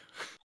apparently.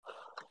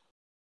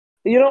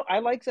 I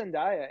like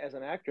Zendaya as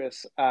an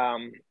actress,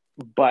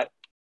 but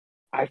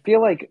I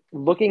feel like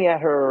looking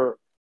at her,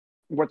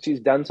 what she's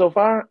done so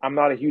far, I'm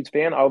not a huge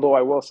fan. Although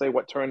I will say,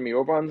 what turned me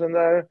over on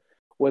Zendaya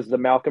was the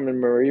Malcolm and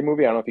Marie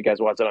movie. I don't know if you guys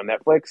watched it on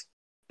Netflix.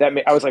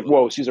 I was like,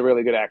 whoa, she's a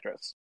really good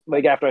actress.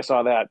 Like after I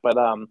saw that, but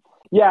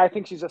yeah, I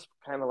think she's just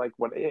kind of like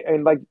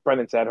and like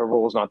Brendan said, her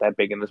role is not that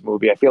big in this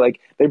movie. I feel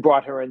like they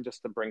brought her in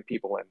just to bring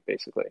people in,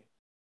 basically.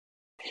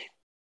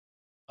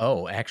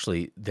 Oh,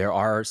 actually, there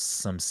are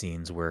some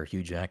scenes where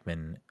Hugh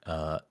Jackman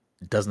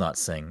does not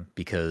sing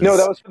because no,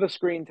 that was for the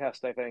screen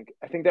test. I think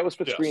that was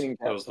for screening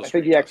test. I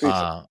think he actually.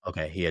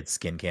 Okay, he had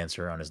skin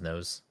cancer on his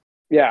nose.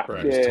 Yeah,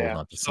 right. He was told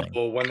not to sing.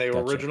 So when they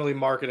were originally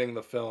marketing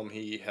the film,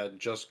 he had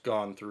just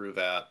gone through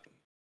that,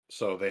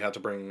 so they had to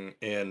bring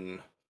in.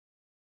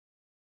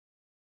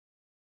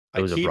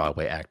 It was a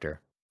Broadway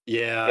actor.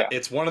 Yeah,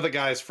 it's one of the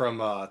guys from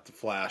The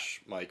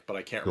Flash, Mike, but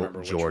I can't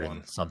remember Jordan, which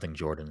one. Something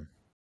Jordan.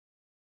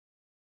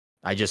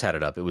 I just had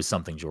it up. It was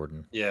something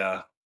Jordan. Yeah.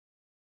 I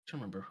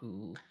don't remember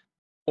who.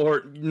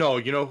 Or no,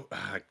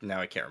 now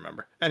I can't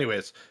remember.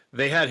 Anyways,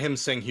 they had him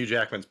sing Hugh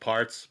Jackman's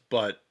parts,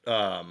 but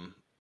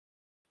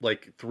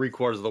like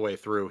 3/4 of the way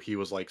through, he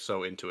was like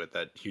so into it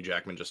that Hugh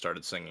Jackman just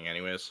started singing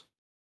anyways.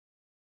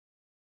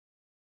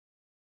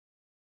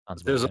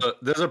 There's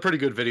a pretty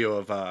good video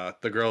of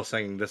the girl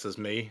singing "This Is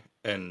Me,"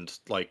 and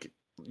like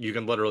you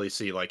can literally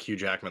see like Hugh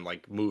Jackman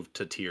like moved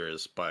to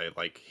tears by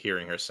like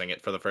hearing her sing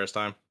it for the first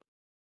time.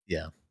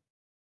 Yeah.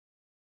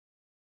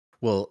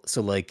 Well,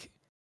 so like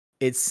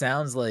it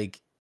sounds like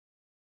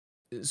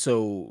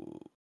Jesse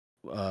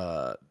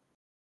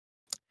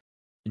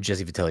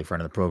Vitelli,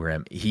 friend of the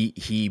program,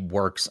 he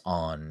works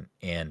on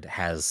and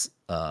has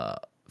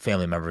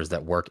family members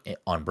that work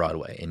on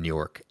Broadway in New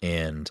York,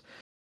 and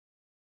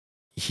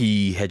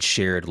he had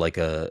shared like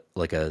a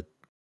I don't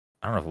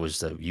know if it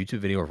was a YouTube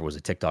video or if it was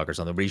a TikTok or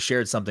something, but he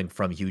shared something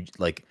from Hugh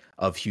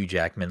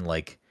Jackman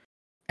like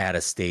at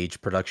a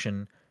stage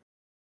production,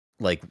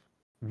 like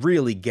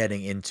really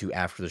getting into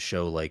after the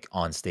show, like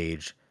on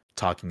stage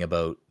talking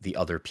about the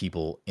other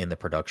people in the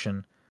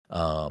production.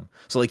 So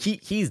like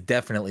he's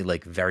definitely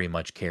like very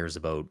much cares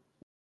about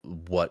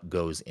what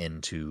goes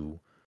into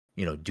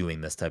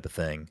doing this type of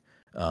thing.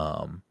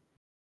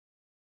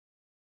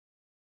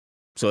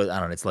 So I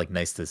don't know, it's like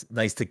nice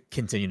to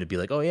continue to be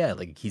like, oh yeah,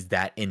 like he's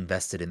that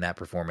invested in that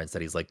performance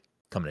that he's like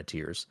coming to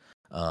tears.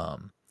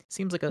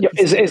 Seems like a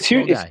is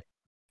cool guy.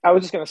 I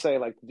was just gonna say,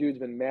 like, the dude's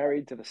been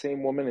married to the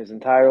same woman his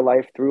entire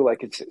life through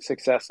like its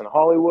success in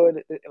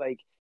Hollywood. Like,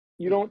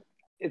 you don't.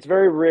 It's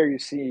very rare you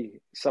see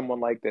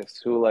someone like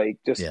this who like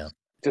just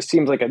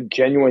seems like a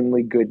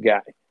genuinely good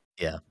guy.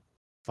 Yeah.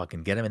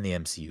 Fucking get him in the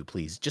MCU,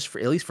 please. Just for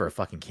at least for a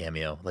fucking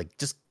cameo. Like,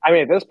 just I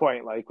mean, at this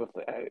point, like,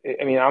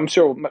 I'm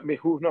sure.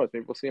 Who knows?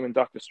 Maybe we'll see him in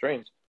Doctor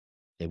Strange.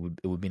 it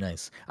would be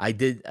nice. I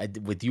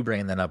did with you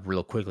bringing that up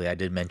real quickly. I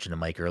did mention to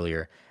Mike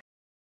earlier.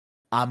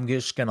 I'm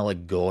just gonna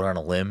like go out on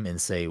a limb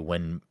and say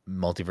when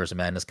Multiverse of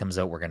Madness comes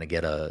out, we're gonna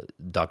get a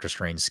Doctor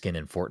Strange skin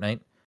in Fortnite.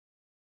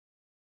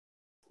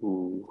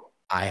 Ooh.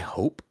 I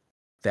hope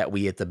that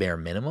we at the bare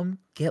minimum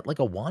get like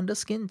a Wanda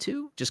skin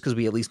too, just because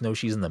we at least know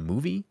she's in the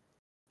movie,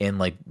 and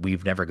like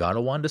we've never got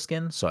a Wanda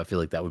skin, so I feel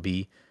like that would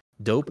be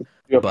dope.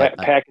 But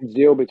package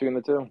deal between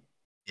the two.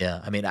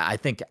 Yeah, I mean, I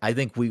think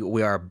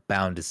we are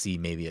bound to see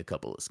maybe a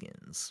couple of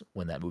skins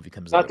when that movie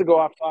comes Not out. to go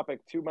off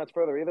topic too much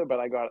further either, but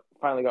I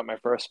finally got my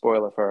first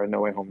spoiler for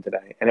No Way Home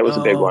today, and it was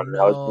a big one. No.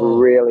 I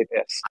was really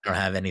pissed. I don't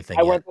have anything.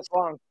 I yet. went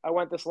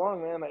this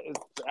long, man.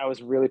 I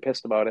was really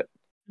pissed about it.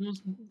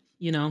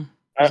 You know,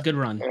 it was a good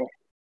run.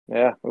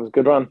 Yeah, it was a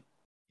good run.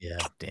 Yeah,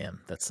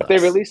 damn, that sucks.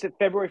 If they released it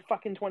February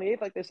fucking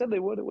 28th, like they said they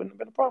would, it wouldn't have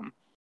been a problem.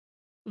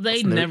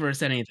 They never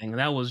said anything.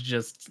 That was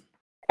just.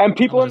 And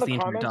people in the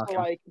comments are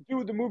like,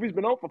 dude, the movie's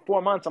been out for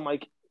 4 months. I'm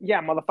like,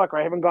 yeah, motherfucker,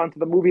 I haven't gone to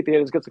the movie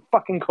theaters because of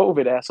fucking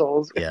COVID,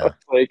 assholes. Yeah.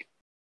 Like,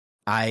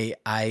 I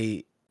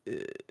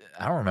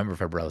don't remember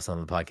if I brought this on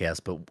the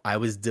podcast, but I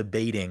was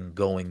debating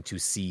going to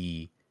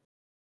see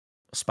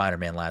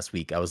Spider-Man last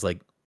week. I was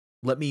like,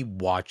 let me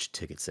watch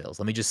ticket sales.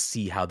 Let me just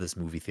see how this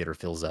movie theater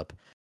fills up.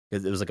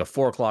 It was like a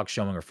 4:00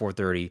 showing or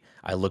 4:30.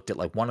 I looked at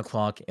like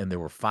 1:00 and there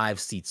were 5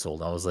 seats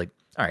sold. I was like,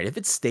 all right, if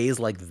it stays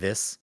like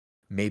this,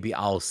 maybe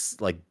I'll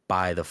like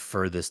buy the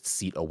furthest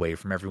seat away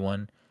from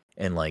everyone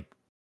and like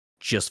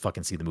just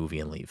fucking see the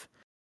movie and leave.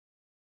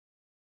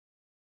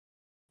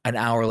 An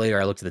hour later,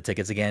 I looked at the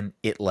tickets again.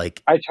 It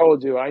like I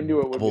told you, I knew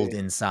it would doubled be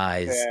in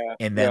size,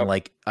 and then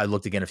like I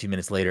looked again a few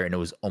minutes later, and it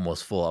was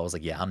almost full. I was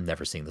like, "Yeah, I'm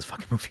never seeing this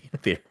fucking movie in the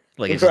theater.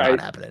 Like, it's just not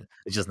happening.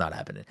 It's just not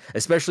happening."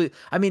 Especially,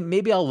 I mean,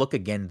 maybe I'll look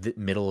again the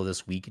middle of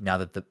this week now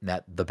that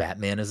the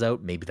Batman is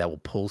out. Maybe that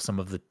will pull some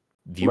of the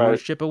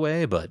viewership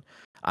away, but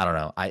I don't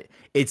know.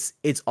 It's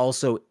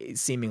also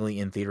seemingly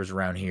in theaters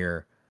around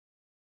here,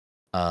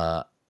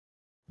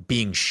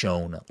 being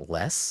shown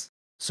less.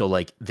 So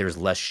like there's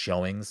less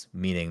showings,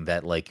 meaning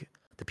that like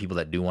the people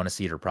that do want to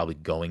see it are probably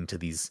going to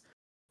these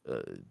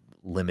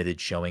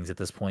limited showings at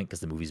this point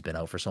because the movie's been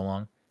out for so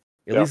long.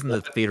 At least in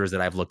the theaters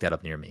that I've looked at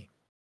up near me.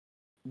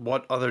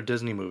 What other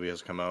Disney movie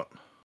has come out?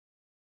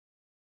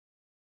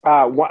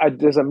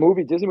 There's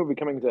a Disney movie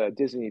coming to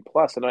Disney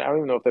Plus, and I don't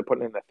even know if they're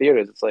putting it in the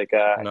theaters. It's like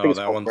I think it's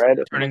called Red.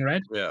 Turning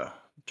Red? Yeah.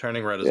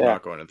 Turning Red is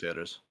not going in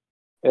theaters.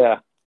 Yeah.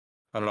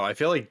 I don't know. I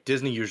feel like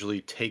Disney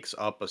usually takes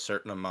up a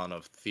certain amount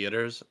of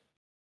theaters.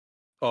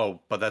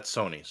 Oh, but that's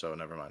Sony, so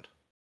never mind.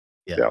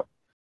 Yeah.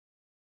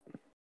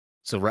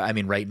 So, I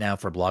mean, right now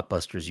for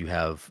blockbusters, you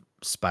have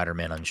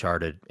Spider-Man,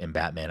 Uncharted, and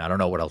Batman. I don't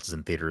know what else is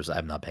in theaters.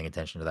 I'm not paying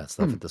attention to that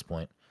stuff at this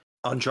point.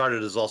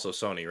 Uncharted is also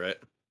Sony, right?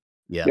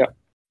 Yeah.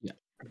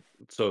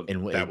 So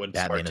that would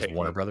Batman is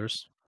Warner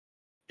Brothers?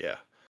 Yeah.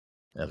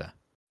 Okay.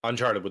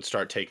 Uncharted would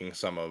start taking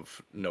some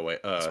of No Way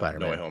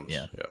Home.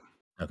 Yeah.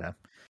 Okay.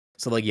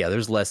 So like, yeah,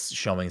 there's less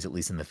showings, at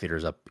least in the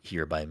theaters up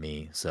here by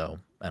me. So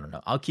I don't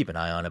know. I'll keep an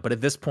eye on it. But at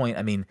this point,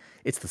 I mean,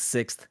 it's the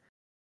 6th.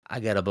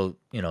 I got about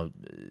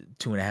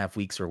 2.5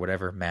 weeks or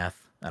whatever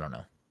math. I don't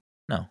know.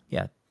 No,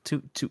 yeah,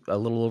 a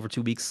little over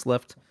 2 weeks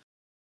left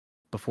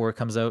before it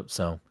comes out.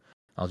 So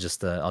I'll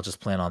just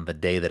plan on the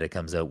day that it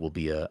comes out will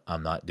be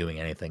I'm not doing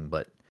anything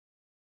but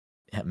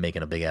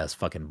making a big ass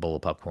fucking bowl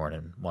of popcorn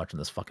and watching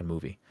this fucking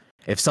movie.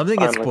 If something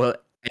gets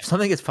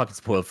fucking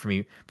spoiled for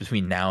me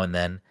between now and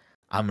then,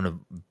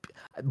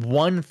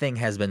 one thing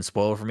has been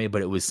spoiled for me,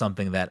 but it was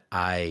something that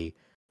I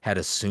had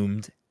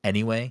assumed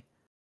anyway.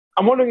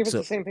 I'm wondering if it's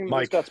the same thing that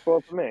just got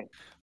spoiled for me.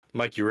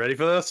 Mike, you ready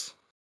for this?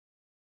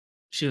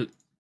 Shoot.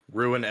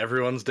 Ruin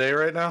everyone's day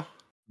right now?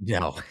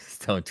 No,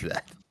 don't do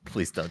that.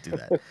 Please don't do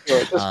that.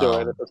 Just do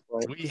it at this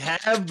point. We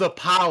have the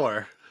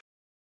power.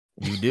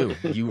 You do.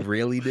 You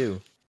really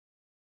do.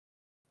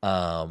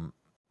 But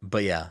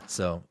yeah,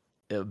 so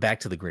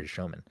back to The Greatest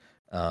Showman.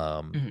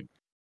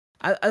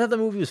 I thought the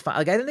movie was fine.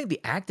 Like, I didn't think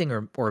the acting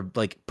or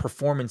like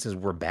performances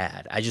were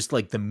bad. I just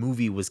like the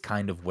movie was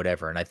kind of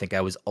whatever. And I think I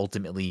was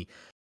ultimately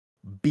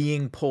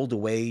being pulled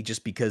away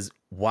just because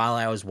while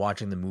I was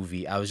watching the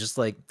movie, I was just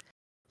like,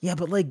 yeah,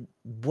 but like,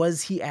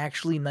 was he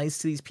actually nice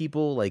to these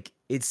people? Like,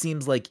 it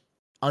seems like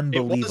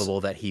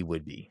unbelievable that he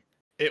would be.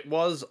 It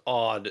was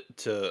odd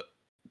to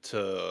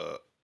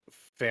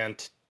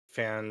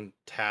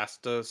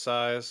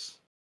fantasticize.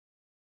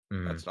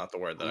 That's not the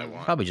word that I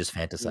want. Probably just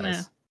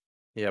fantasize.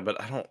 Yeah,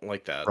 but I don't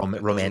like that.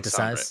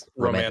 Romanticize?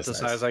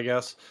 Romanticize, I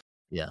guess.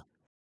 Yeah.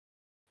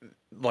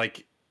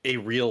 Like a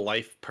real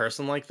life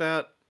person like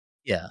that?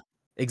 Yeah,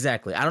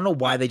 exactly. I don't know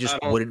why they just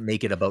wouldn't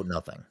make it about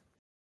nothing.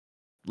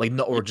 Like,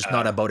 no, or just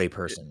not about a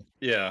person.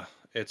 Yeah,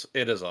 it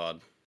is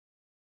odd.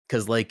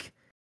 Because, like...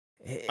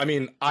 I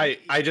mean, I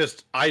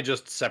just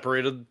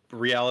separated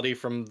reality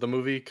from the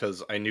movie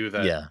because I knew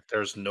that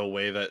there's no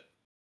way that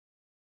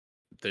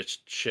this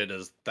shit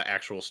is the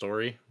actual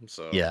story.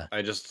 So yeah,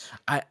 I just...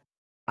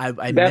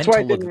 That's why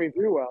it didn't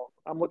review well.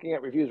 I'm looking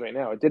at reviews right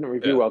now. It didn't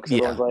review well because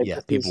Yeah, everyone's like, yeah,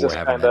 this is people were just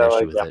having kind that of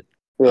issue like, with it.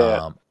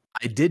 yeah.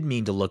 I did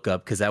mean to look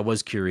up because I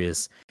was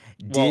curious.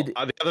 Well, Did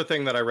the other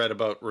thing that I read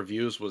about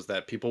reviews was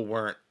that people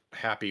weren't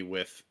happy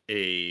with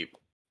a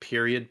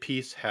period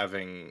piece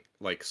having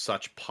like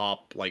such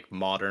pop, like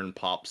modern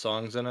pop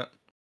songs in it.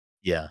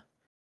 yeah.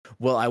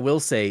 Well, I will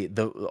say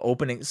the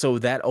opening. So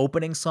that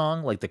opening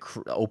song, like the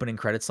opening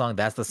credit song,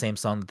 that's the same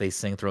song that they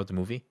sing throughout the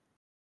movie.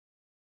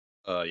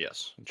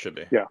 Yes, it should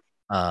be. Yeah.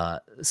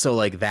 So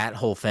like that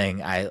whole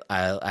thing, I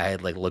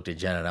had like looked at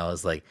Jen and I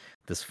was like,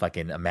 this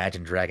fucking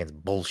Imagine Dragons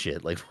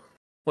bullshit. Like,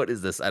 what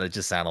is this? And it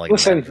just sounded like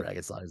Listen, Imagine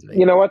Dragons songs to me.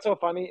 You know what's so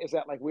funny is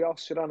that like we all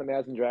shit on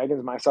Imagine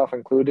Dragons, myself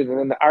included, and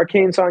then the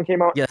Arcane song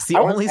came out. Yeah, it's the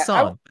only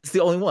song. It's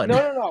the only one.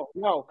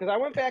 No, because I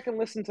went back and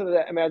listened to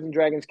the Imagine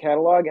Dragons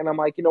catalog, and I'm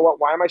like, you know what?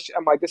 Why am I?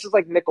 I'm like, this is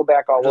like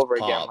Nickelback all Just over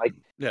pop. again. Like,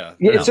 Yeah,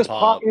 yeah, No. it's just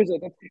pop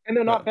music, and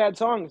they're not Yeah. bad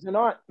songs. They're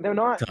not. They're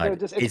God,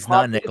 just. it's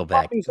pop, not It's pop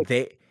Nickelback.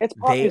 music. It's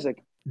pop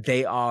music.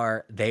 They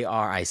are.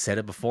 I said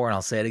it before, and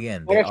I'll say it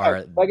again. Like They I said-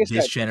 are like I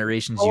this said,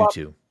 generation's go up-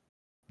 U2.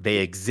 They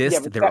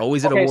exist. but They're that-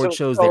 always at okay, award so-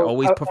 shows. so They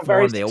always a very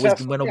perform. They always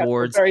successful- win yeah,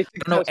 awards. very I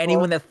don't know successful-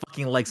 anyone that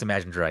fucking likes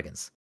Imagine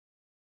Dragons.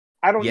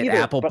 I don't Yet either.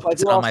 Apple but like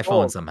puts it we're on my also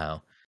phone old.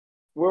 somehow.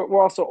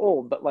 We're also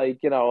old, but like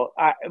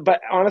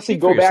but honestly,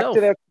 Speak for go back yourself.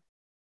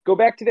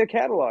 to their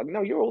catalog.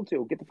 No, you're old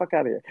too. Get the fuck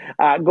out of here.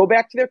 Go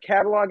back to their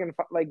catalog and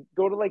like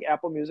go to like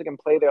Apple Music and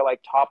play their like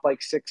top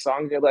like 6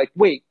 songs. You're like,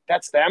 wait,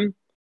 that's them.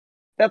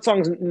 That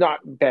song's not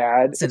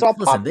bad. It's all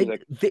pop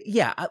music.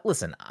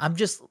 Listen, I'm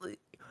just.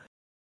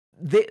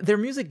 Their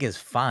music is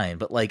fine,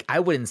 but like I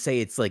wouldn't say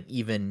it's like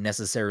even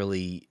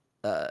necessarily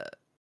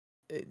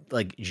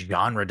like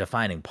genre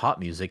defining pop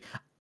music.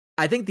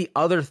 I think the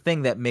other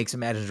thing that makes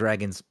Imagine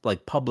Dragons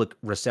like public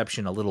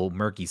reception a little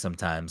murky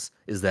sometimes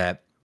is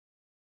that,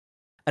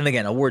 and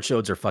again, award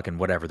shows are fucking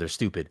whatever, they're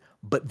stupid,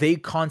 but they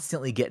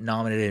constantly get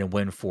nominated and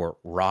win for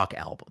rock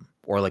album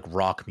or like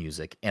rock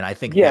music, and I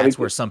think that's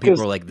where some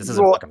people are like, this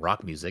isn't fucking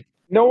rock music.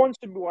 No one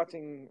should be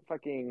watching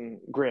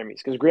fucking Grammys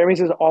because Grammys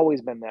has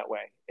always been that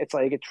way. It's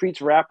like it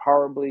treats rap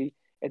horribly.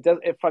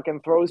 It fucking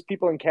throws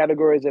people in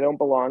categories that don't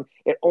belong.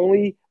 It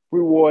only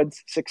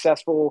rewards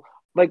successful,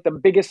 like the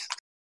biggest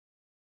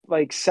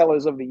like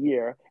sellers of the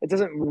year. It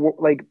doesn't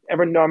like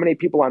ever nominate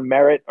people on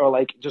merit or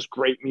like just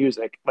great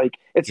music. Like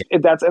it's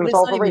not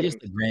all for even ratings.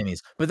 just the Grammys,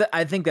 but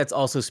I think that's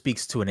also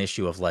speaks to an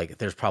issue of like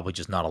there's probably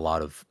just not a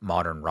lot of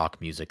modern rock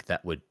music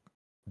that would.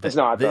 It's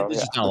not. There's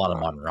just not a lot of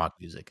modern rock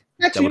music.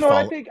 Actually,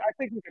 I think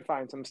we could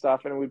find some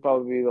stuff, and we'd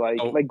probably be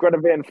like Greta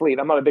Van Fleet.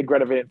 I'm not a big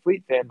Greta Van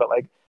Fleet fan, but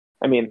like,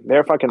 I mean,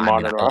 they're fucking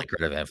modern rock. Like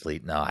Greta Van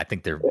Fleet. No, I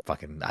think they're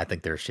fucking. I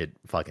think their shit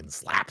fucking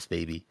slaps,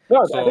 baby.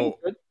 No, So, I think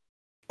it's good.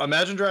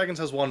 Imagine Dragons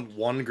has won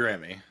 1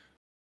 Grammy.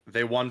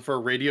 They won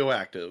for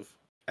Radioactive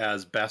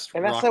as best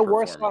and that's rock the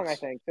worst song, performance.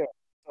 I think, too.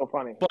 So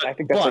funny. But, I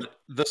think that's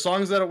the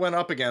songs that it went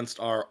up against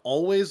are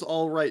Always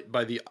All Right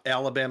by the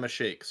Alabama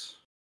Shakes.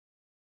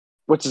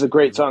 which is a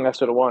great song. That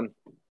should have won.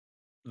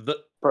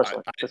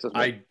 Personally,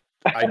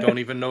 I don't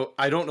even know.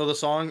 I don't know the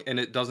song, and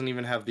it doesn't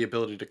even have the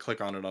ability to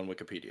click on it on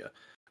Wikipedia.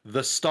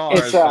 The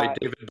Stars by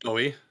David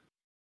Bowie.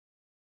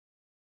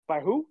 By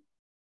who?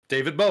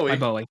 David Bowie. By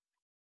Bowie.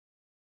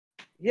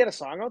 He had a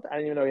song out there? I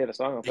didn't even know he had a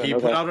song out there. He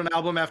put out an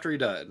album after he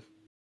died.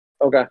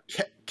 Okay.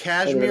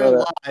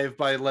 Cashmere Live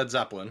by Led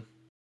Zeppelin.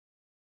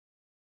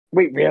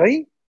 Wait,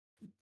 really?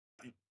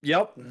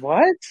 Yep.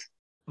 What?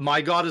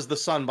 My God is the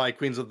Sun by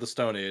Queens of the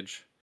Stone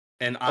Age.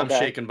 And I'm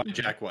Shaken by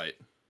Jack White.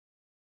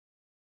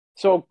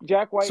 So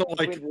Jack White and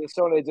Queens of the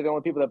Stone Age are the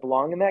only people that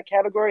belong in that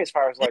category as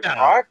far as like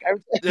rock.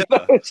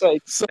 It's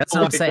like that's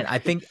what I'm saying. I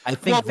think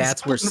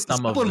that's where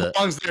some of the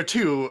belongs there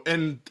too,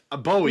 and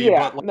Bowie.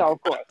 Yeah, but no,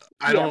 of course.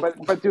 I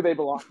don't. But do they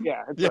belong?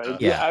 Yeah, yeah.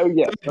 Like, yeah.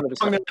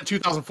 100%. In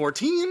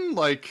 2014,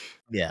 like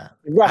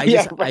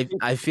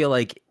I feel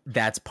like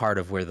that's part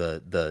of where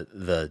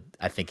the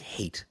I think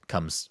hate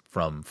comes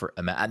from for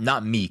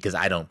not me because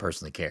I don't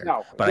personally care.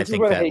 No, but I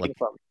think that like.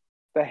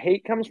 The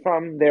hate comes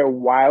from they're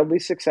wildly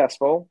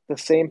successful. The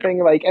same thing,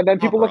 like, and then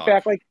people look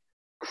back like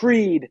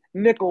Creed,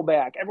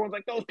 Nickelback. Everyone's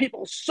like, those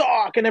people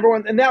suck, and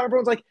now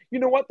everyone's like, you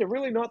know what? They're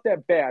really not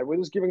that bad. We're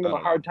just giving them a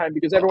hard time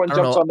because everyone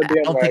jumps on the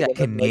bandwagon. I don't think I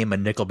can name a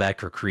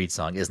Nickelback or Creed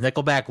song. Is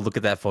Nickelback? Look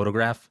at that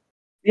photograph.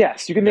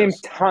 Yes, you can name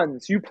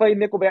tons. You play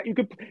Nickelback.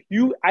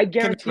 I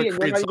guarantee it.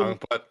 Creed song,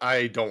 but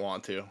I don't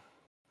want to.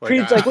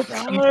 Creed's like, what the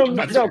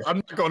I'm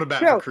not going to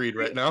bat for Creed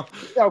right now.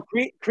 No,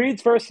 Creed's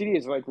first CD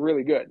is like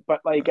really good, but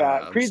like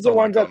Creed's the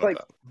ones that's like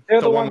they're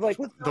the ones like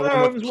with the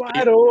arms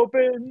wide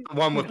open. The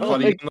one with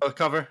Putty on the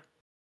cover.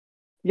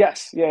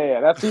 Yes,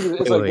 yeah. That's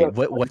wait,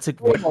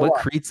 what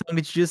Creed song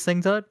did you just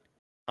sing, Todd?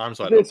 Arms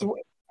Wide Open.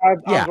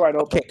 Arms Wide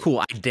Open. Okay, cool.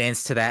 I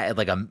danced to that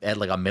at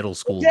like a middle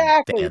school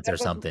dance or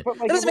something.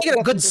 That doesn't make it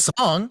a good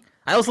song.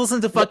 I also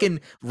listened to fucking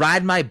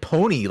Ride My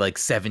Pony like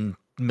 7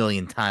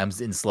 million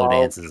times in slow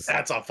dances.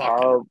 That's a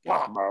fucking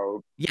pop.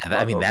 Yeah,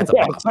 I mean that's a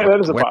pop. That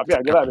is a pop.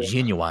 Yeah, get out of here.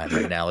 Genuine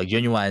right now. Like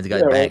Genuine's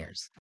got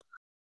bangers.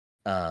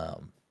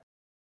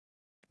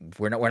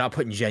 We're not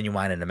putting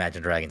Genuine and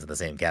Imagine Dragons in the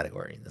same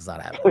category. That's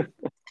not happening.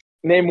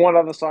 Name one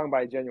other song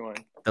by Genuine.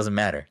 Doesn't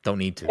matter. Don't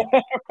need to.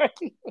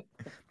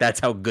 That's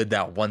how good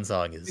that one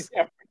song is.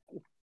 Yeah.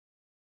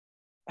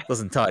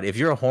 Listen, Todd, if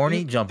you're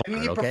horny, jump on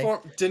it, okay?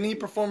 Didn't he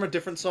perform a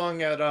different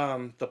song at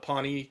the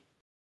Pawnee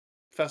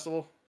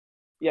Festival?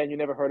 Yeah, and you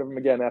never heard of him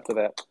again after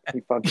that.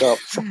 He fucked up.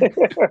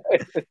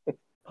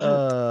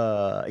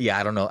 Yeah,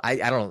 I don't know. I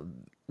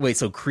don't. Wait,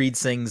 so Creed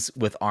sings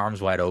with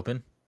arms wide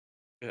open?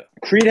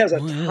 Creed has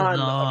a With ton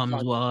arms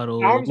of wide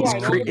Arms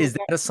open. wide open. Is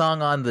that a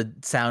song on the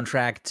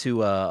soundtrack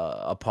to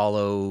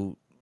Apollo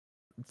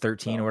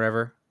 13 or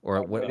whatever?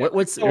 Or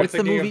what's You're the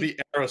thinking of movie?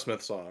 the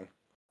Aerosmith song.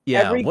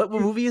 Yeah, every- what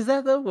movie is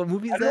that though? What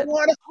movie I is don't that?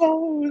 want to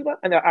close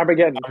my... No,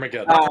 Armageddon.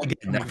 Armageddon.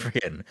 I'm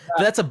forgetting.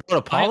 But that's about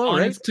Apollo, I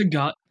right? honest to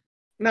God,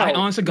 No, I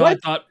honest to God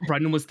thought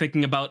Brendan was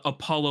thinking about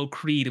Apollo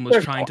Creed and was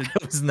They're trying to.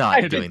 I was not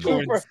I doing did too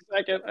that. for a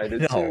second. I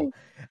did No. too.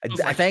 was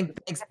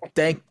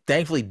like-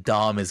 Thankfully,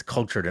 Dom is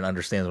cultured and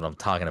understands what I'm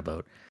talking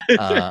about.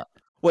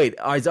 Wait,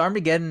 is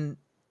Armageddon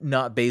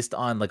not based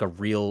on like a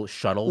real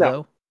shuttle No.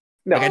 though?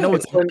 No, Like, I know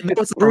it's not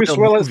a Bruce real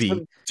Willis.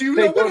 movie. Do you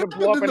They know go what to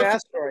blow up happened an in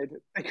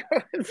asteroid.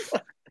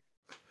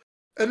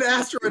 an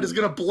asteroid is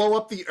going to blow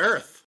up the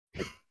Earth?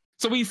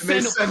 So we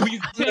they send send-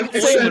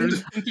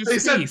 oilers into They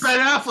sent space. Ben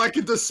Affleck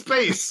into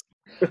space.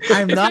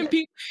 I'm They not.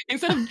 sent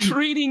instead of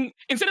training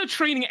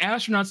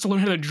astronauts to learn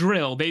how to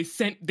drill, they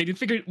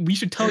figured we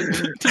should teach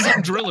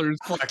drillers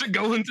to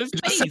go into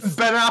Just send space.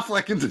 Ben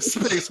Affleck into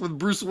space with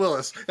Bruce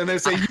Willis, and they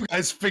say, "You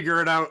guys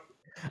figure it out."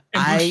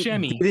 And I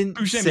Buscemi, didn't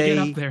get say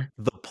up there.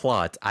 the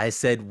plot. I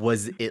said,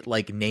 was it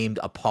like named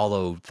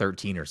Apollo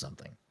 13 or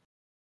something?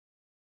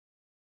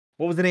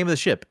 What was the name of the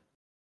ship?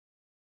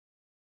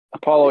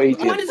 Apollo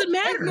 18. Why does it I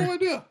have matter? no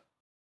idea.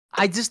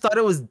 I just thought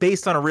it was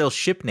based on a real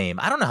ship name.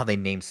 I don't know how they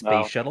name space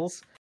No.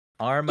 shuttles.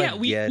 Yeah, Armageddon.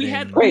 we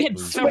had Wait,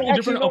 several actually,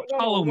 different no,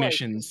 Apollo right.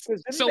 missions.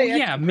 'Cause didn't So they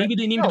yeah, actually- maybe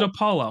they named it no.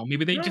 Apollo.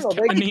 Maybe they No, just no,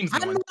 kept the they- names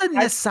I'm going.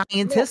 not a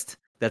scientist.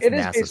 That's It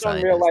is NASA based on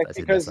scientist. real life I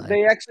said because NASA.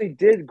 they actually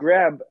did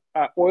grab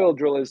oil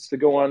drillers to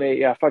go on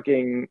a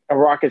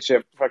rocket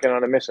ship fucking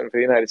on a mission for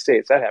the United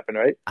States. That happened,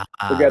 right?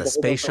 We got The the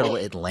space whole- shuttle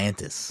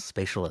Atlantis.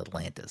 Space shuttle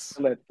Atlantis.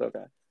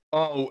 Okay.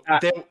 Oh,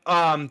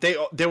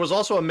 there was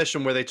also a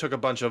mission where they took a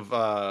bunch of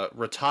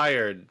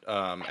retired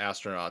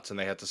astronauts and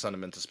they had to send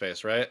them into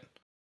space, right?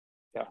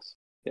 Yes.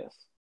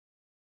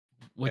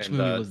 Which And,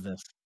 movie was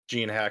this?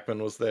 Gene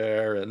Hackman was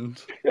there,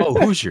 and Oh,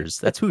 Hoosiers.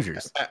 That's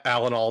Hoosiers.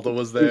 Alan Alda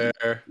was there.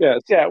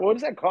 Yes. Yeah. What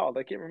is that called?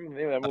 I can't remember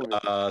the name of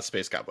that movie.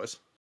 Space Cowboys.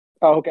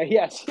 Oh, okay.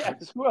 Yes.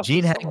 Who else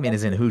Gene is Hackman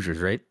is in Hoosiers,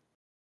 right?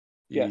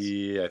 Yes.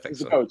 Yeah, I think He's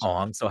the so. coach. Oh,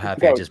 I'm so He's the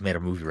happy I coach. just made a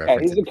movie Yeah,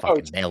 reference he's the and fucking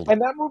coach. nailed it.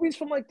 And that movie's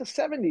from like the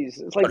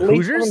 70s. It's like What, late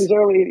Hoosiers? 70s,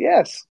 early 80s.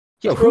 Yes.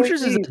 Yo, Early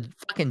Hoosiers is 80s.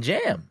 a fucking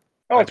jam.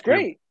 Oh, it's I think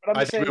we- great. But I'm I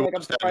just think saying, we like, I'm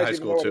watched that in surprised high you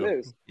school, know what too. it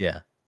is. Yeah.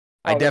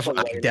 Oh, I that's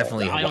definitely what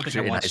definitely I don't watched think it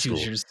I in high watched school.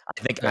 Hoosiers.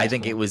 I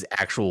think it was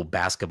actual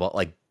basketball,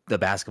 like the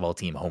basketball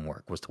team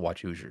homework was to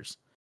watch Hoosiers.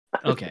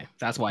 Okay,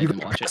 that's why I You didn't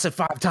can watch pass it. it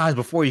 5 times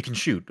before you can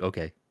shoot.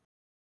 Okay.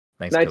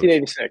 Thanks, coach.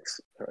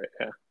 1986. All right.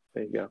 Yeah.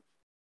 There you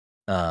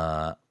go.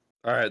 Uh,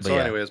 All right. But So,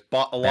 yeah, anyways, a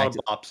lot back of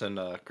to- bops in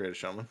Greatest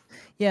Showman.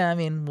 yeah, I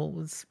mean,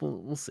 we'll see.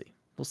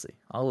 We'll see.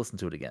 I'll listen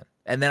to it again.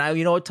 And then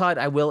you know what, Todd?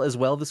 I will as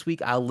well this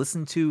week. I'll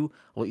listen to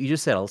what you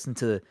just said. I'll listen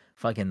to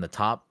fucking the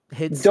top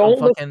hits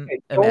Don't on fucking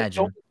don't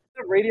Imagine. listen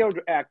to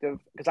Radioactive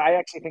because I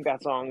actually think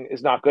that song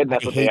is not good. And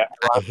that's I what they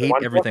hate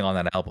wanted for. everything on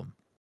that album.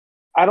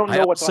 I don't I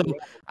know what's also- on the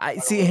album. I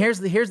don't see. know.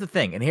 Here's the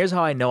thing, and here's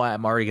how I know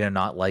I'm already gonna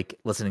not like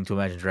listening to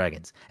Imagine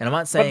Dragons. And I'm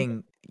not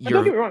saying But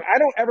don't get me you're. wrong, I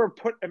don't ever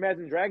put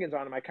Imagine Dragons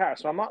on in my car,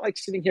 so I'm not like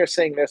sitting here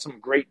saying there's some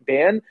great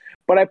band.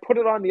 But I put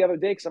it on the other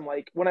day because I'm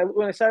like, when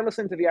I started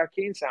listening to the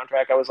Arcane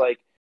soundtrack, I was like,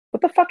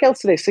 what the fuck else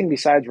do they sing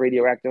besides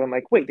Radioactive? I'm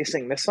like, wait, they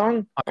sing this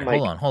song? All I'm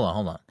right, like, hold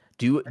on.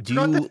 Do you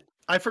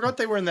I forgot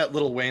they were in that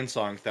Little Wayne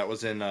song that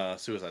was in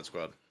Suicide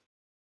Squad.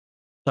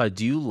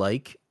 do you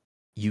like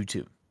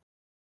YouTube?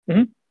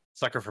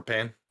 Sucker for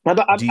Pain. I'm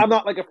Do you-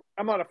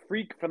 I'm not a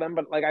freak for them,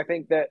 but like I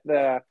think that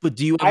But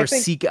do you I ever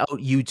think- seek out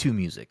YouTube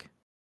music?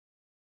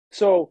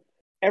 so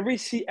every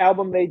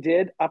album they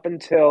did up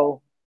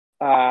until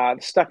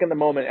Stuck in the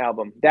Moment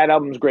album, that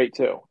album's great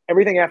too.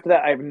 Everything after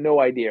that, I have no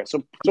idea.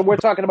 So we're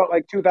talking about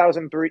like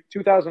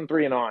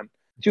 2003 and on.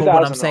 But what I'm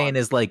 2000 saying on.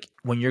 is like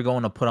when you're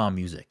going to put on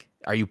music,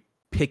 are you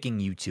picking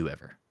YouTube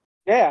ever?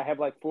 Yeah, I have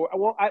like 4.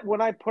 Well,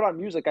 when I put on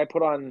music, I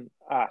put on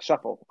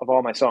shuffle of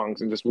all my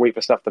songs and just wait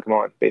for stuff to come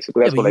on.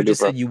 Basically, that's yeah, but what I you do.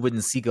 just said you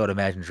wouldn't seek out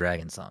Imagine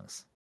Dragons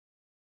songs.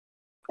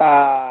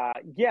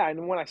 Yeah,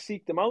 and when I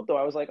seeked them out, though,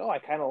 I was like, oh, I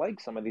kind of like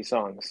some of these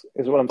songs.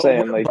 Is what I'm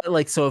saying.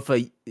 Like, so if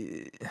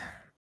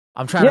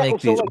I'm trying to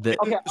make so, the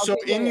okay, So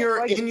okay, in yeah, your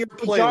like, in your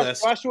so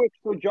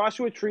playlist,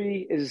 Joshua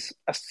Tree is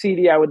a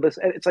CD I would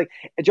listen. It's like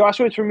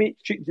Joshua Tree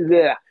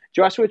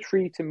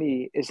to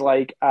me is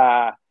like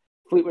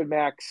Fleetwood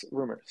Mac's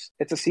Rumors.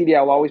 It's a CD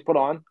I'll always put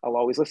on. I'll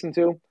always listen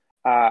to.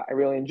 I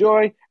really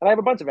enjoy, and I have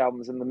a bunch of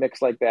albums in the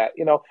mix like that.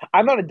 You know,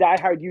 I'm not a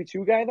diehard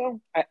U2 guy though.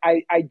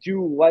 I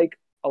do like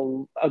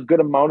a good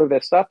amount of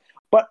their stuff,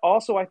 but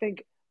also I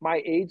think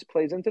my age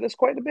plays into this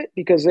quite a bit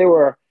because they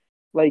were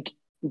like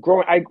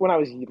growing. When I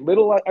was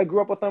little, I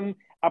grew up with them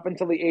up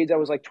until the age I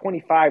was like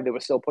 25. They were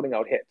still putting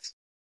out hits.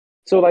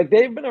 So like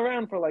they've been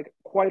around for like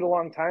quite a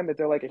long time. That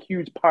they're like a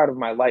huge part of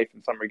my life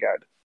in some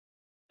regard.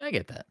 I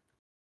get that.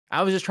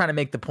 I was just trying to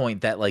make the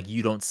point that like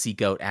you don't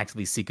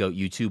actively seek out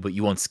U2, but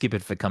you won't skip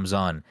it if it comes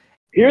on.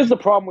 Here's the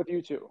problem with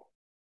U2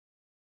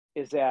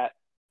 is that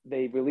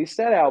they released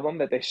that album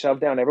that they shoved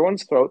down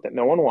everyone's throat that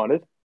no one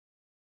wanted,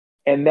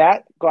 and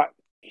that got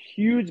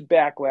huge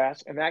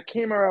backlash, and that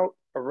came out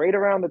right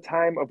around the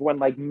time of when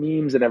like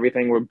memes and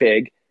everything were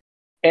big,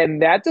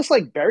 and that just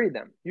like buried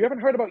them. You haven't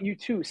heard about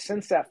U2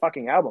 since that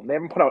fucking album. They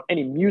haven't put out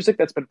any music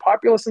that's been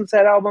popular since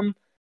that album,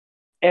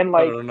 and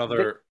like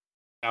another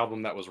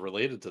album that was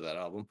related to that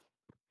album.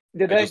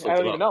 Did they? I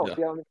don't even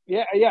know.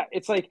 Yeah.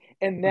 It's like,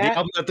 and that the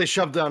album that they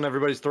shoved down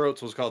everybody's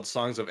throats was called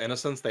Songs of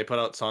Innocence. They put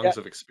out Songs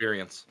of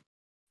Experience.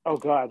 Oh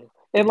God.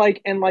 And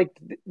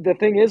the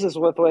thing is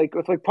with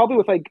probably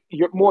with like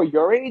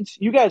your age,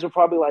 you guys will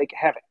probably like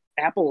have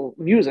Apple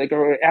Music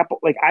or Apple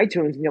like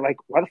iTunes, and you're like,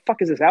 why the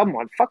fuck is this album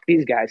on? Fuck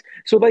these guys.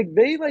 So like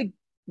they like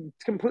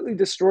completely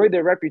destroyed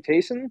their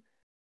reputation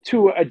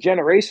to a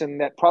generation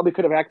that probably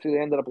could have actually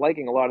ended up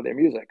liking a lot of their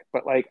music.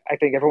 But like I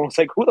think everyone's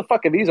like, who the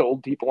fuck are these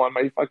old people on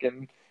my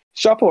fucking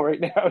shuffle right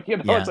now? You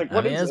know, it's like,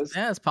 what is this?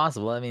 Yeah, it's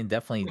possible. I mean,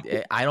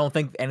 definitely. I don't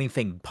think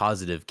anything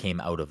positive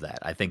came out of that.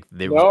 I think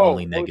there was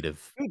only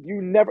negative. Dude,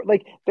 you never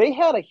like they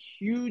had a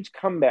huge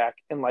comeback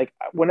in like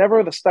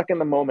whenever the Stuck in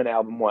the Moment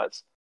album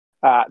was.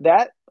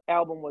 That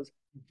album was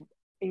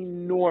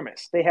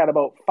enormous. They had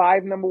about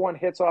 5 number 1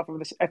 hits off of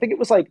this. I think it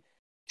was like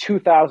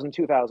 2000,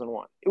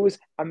 2001. It was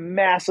a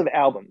massive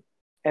album.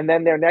 And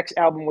then their next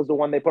album was the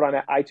one they put on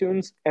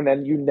iTunes, and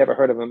then you never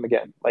heard of them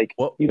again. Like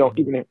you don't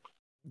even.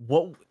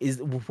 What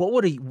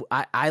would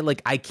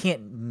I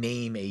can't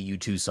name a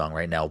U2 song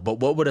right now, but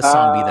what would a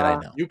song be that I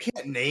know? You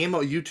can't name a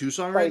U2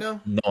 song right now?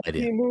 No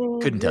idea.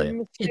 Couldn't tell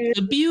you. It's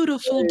a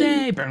beautiful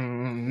day.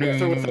 And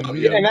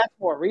that's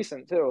more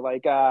recent too.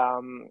 Like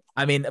I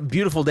mean,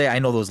 Beautiful Day, I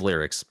know those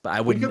lyrics, but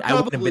I wouldn't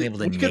have been able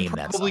to name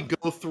that song. We could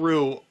probably go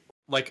through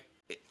like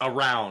a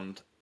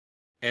round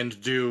and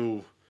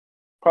do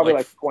probably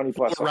like 20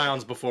 plus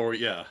rounds before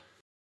yeah.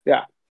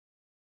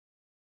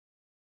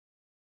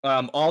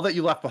 All That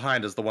You Left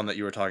Behind is the one that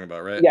you were talking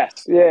about, right?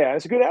 Yes. Yeah.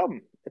 It's a good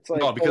album. It's like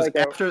no,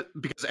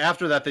 because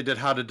after that they did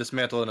How to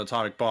Dismantle an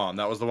Atomic Bomb.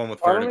 That was the one with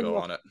Vertigo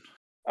on it.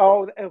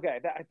 Oh, okay.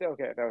 That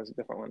was a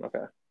different one.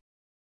 Okay.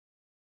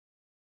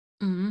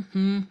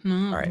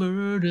 All right.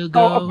 Vertigo.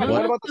 Oh, okay.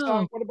 What about the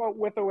song? What about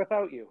With or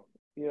Without You?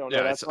 You don't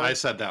know that song? I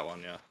said that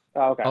one. Yeah.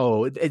 Oh, okay.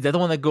 Oh, is that the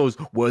one that goes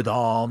with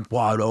arms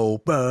wide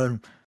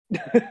open?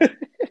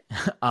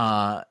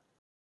 What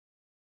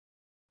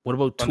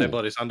about Tool? Sunday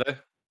Bloody Sunday?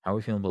 How are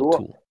we feeling about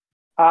Tool?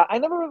 I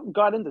never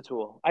got into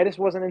Tool. I just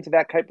wasn't into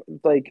that type.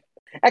 Like,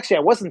 actually,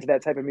 I was into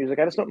that type of music.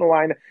 I just don't know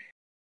why I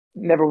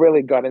never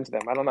really got into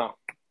them. I don't know.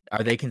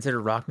 Are they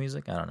considered rock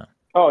music? I don't know.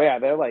 Oh yeah,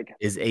 they're like.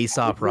 Is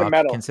Aesop Rock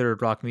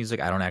considered rock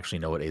music? I don't actually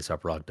know what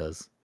Aesop Rock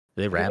does.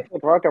 Do they rap?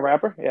 Rock a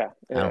rapper? Yeah.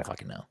 I don't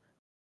fucking know.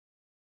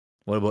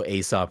 What about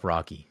Aesop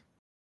Rocky?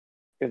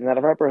 Isn't that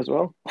a rapper as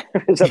well?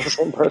 Is that the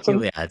same person?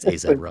 Yeah, it's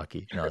Aesop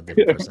Rocky. No, a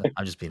different person.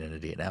 I'm just being an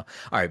idiot now.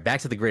 All right,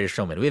 back to The Greatest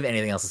Showman. Do we have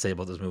anything else to say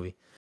about this movie?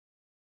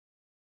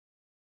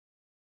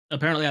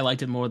 Apparently, I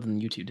liked it more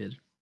than you two did.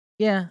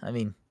 Yeah, I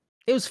mean,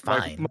 it was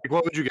fine. Mike,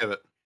 what would you give it?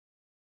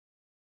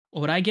 What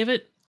would I give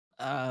it?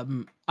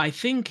 I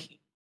think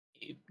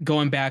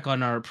going back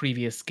on our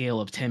previous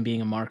scale of 10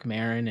 being a Mark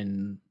Maron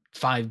and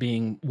 5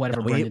 being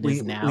whatever Brendan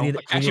is now.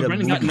 Actually,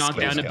 Brendan got knocked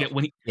down a bit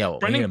when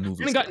Brendan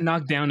got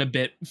knocked down a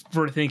bit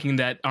for thinking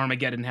that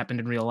Armageddon happened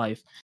in real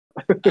life.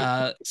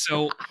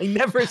 So I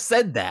never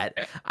said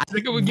that. I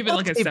think I would give it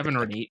like a 7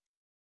 or an 8.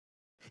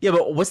 Yeah,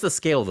 but what's the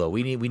scale though?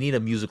 We need a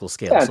musical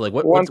scale. 10, so like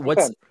what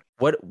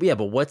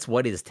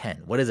is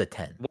 10? What is a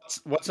 10?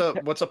 What's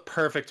a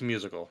perfect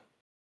musical?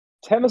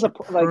 10 is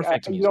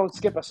you don't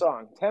skip a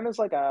song. 10 is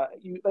like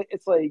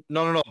it's like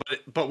no,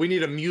 but we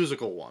need a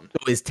musical one.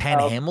 So is 10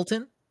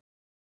 Hamilton?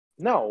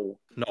 No.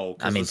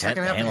 I mean, the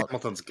second half of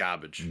Hamilton's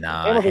garbage.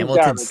 Nah,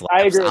 Hamilton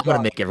slaps. I'm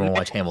gonna make everyone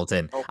watch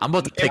Hamilton. I'm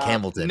about to pick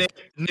Hamilton.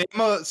 Name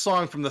a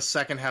song from the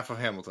second half of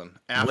Hamilton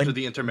after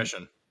the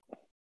intermission.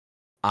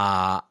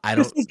 I don't.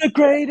 This is the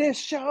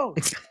greatest show.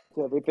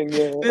 Everything.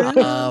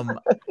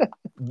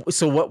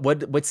 So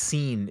what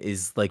scene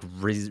is like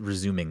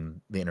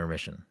resuming the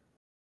intermission?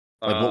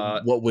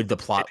 Like what would the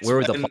plot? Where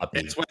would the plot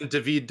be? It's when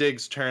Daveed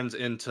Diggs turns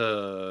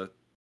into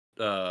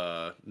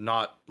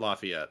not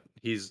Lafayette.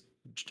 He's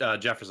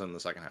Jefferson in the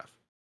second half.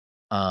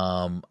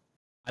 I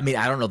mean,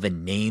 I don't know the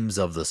names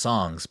of the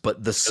songs,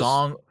 but the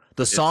song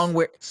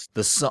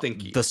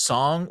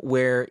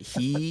where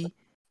he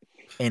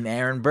and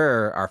Aaron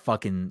Burr are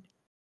fucking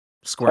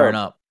squaring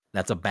up.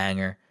 That's a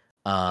banger.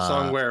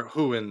 Song where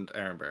who and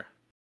Aaron Burr?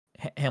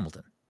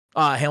 Hamilton.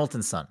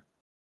 Hamilton's son.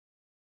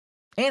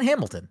 And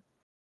Hamilton.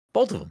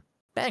 Both of them.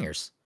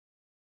 Bangers.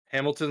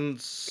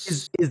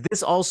 Hamilton's is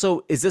this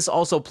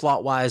also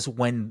plot wise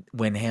when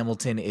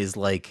Hamilton is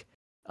like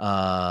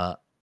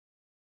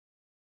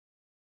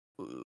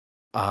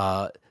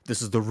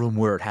this is the room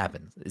where it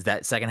happens. Is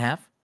that second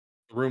half?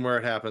 The room where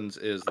it happens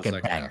is the Fucking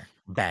second banger, half.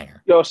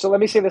 banger. Yo, so let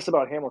me say this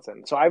about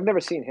Hamilton. So I've never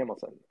seen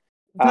Hamilton.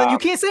 No, you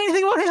can't say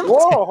anything about Hamilton.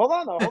 Whoa, hold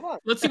on.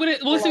 Let's see what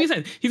he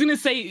said. He's gonna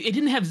say it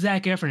didn't have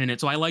Zac Efron in it,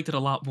 so I liked it a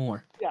lot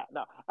more. Yeah,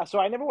 no. So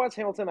I never watched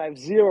Hamilton. I have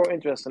zero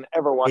interest in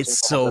ever watching.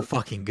 It's so Hamilton.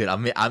 fucking good.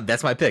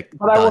 That's my pick.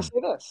 But I will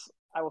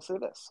say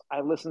this.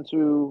 I listened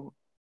to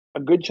a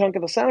good chunk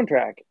of the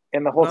soundtrack,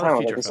 and the whole Not a time I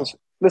was feature like,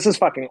 this is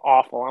fucking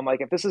awful. I'm like,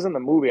 if this isn't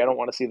the movie, I don't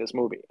want to see this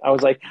movie. I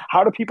was like,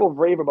 how do people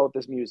rave about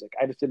this music?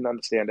 I just didn't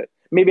understand it.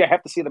 Maybe I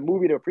have to see the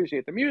movie to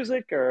appreciate the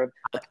music or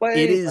the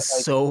play. It is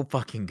so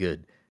fucking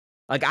good.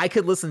 Like, I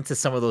could listen to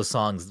some of those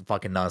songs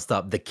fucking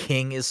nonstop. The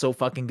King is so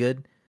fucking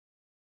good.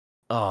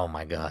 Oh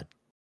my god,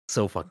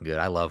 so fucking good.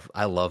 I love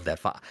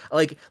that.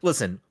 Like,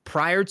 listen,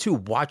 prior to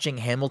watching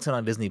Hamilton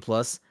on Disney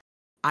Plus,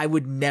 I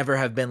would never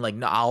have been like,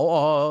 no,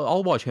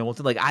 I'll watch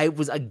Hamilton. Like, I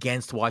was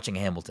against watching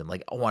Hamilton.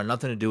 Like, I wanted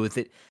nothing to do with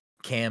it.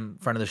 Cam,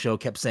 friend of the show,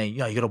 kept saying,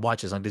 you gotta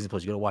watch this on Disney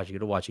Plus. You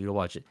gotta watch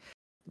it.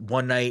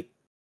 One night,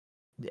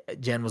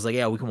 Jen was like,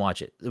 yeah, we can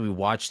watch it. We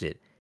watched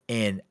it,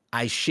 and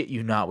I shit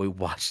you not, we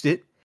watched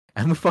it.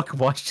 And we fucking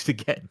watched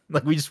it again.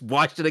 Like, we just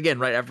watched it again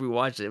right after we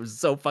watched it. It was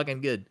so fucking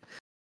good.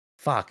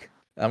 Fuck.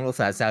 I'm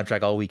listening to that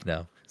soundtrack all week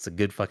now. It's a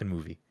good fucking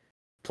movie.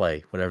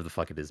 Play, whatever the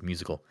fuck it is,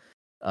 musical.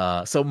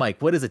 So,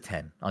 Mike, what is a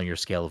 10 on your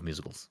scale of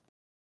musicals?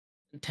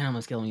 10 on my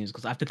scale of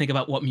musicals. I have to think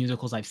about what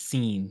musicals I've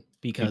seen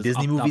because Do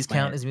Disney movies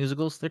count as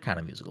musicals? They're kind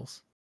of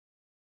musicals.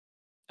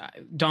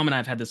 Dom and I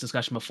have had this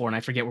discussion before, and I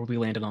forget where we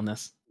landed on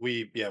this.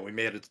 We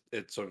made it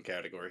its own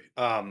category.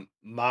 Fair.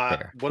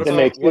 I think it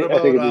needs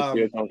to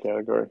be its own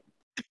category.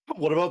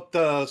 What about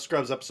the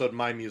Scrubs episode,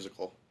 My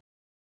Musical?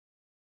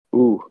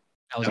 Ooh,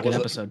 That was a good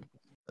episode.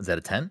 Is that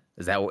a 10?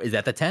 Is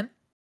that the 10?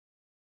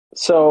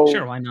 so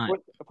Sure, why not?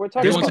 If we're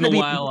talking Once in a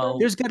about while,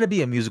 There's got to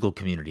be a musical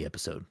Community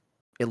episode.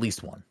 At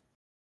least one.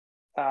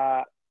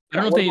 I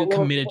don't know if they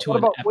committed to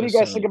an episode. What do you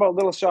guys think about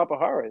Little Shop of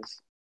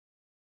Horrors?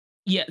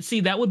 Yeah,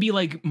 see, that would be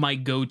like my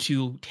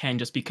go-to 10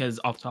 just because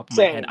off the top of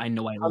my head, I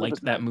know I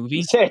liked that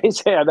movie.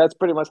 Yeah, that's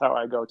pretty much how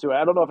I go too.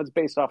 I don't know if it's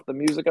based off the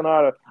music or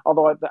not,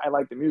 although I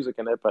like the music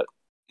in it. But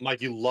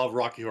Mike, you love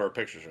Rocky Horror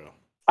Picture Show.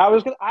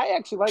 I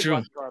actually like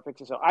Rocky Horror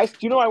Picture Show. I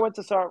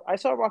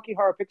saw Rocky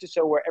Horror Picture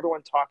Show where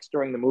everyone talks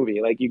during the movie.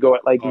 Like, you go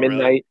at midnight.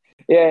 Really?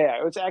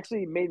 Yeah. It's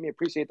actually made me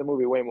appreciate the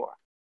movie way more.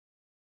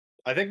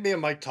 I think me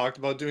and Mike talked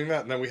about doing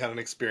that, and then we had an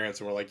experience,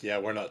 and we're like, yeah,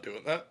 we're not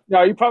doing that.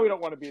 No, you probably don't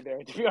want to be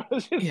there, to be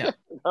honest with you. Yeah.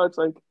 It's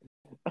like...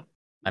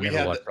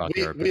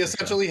 We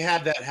essentially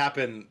had that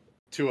happen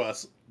to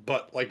us,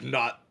 but like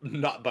not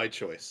by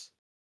choice.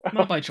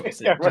 Not by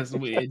choice.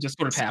 It just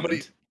sort of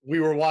happened. We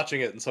were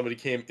watching it, and somebody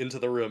came into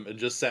the room and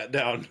just sat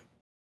down.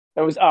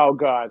 It was, oh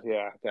god,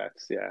 yeah,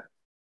 that's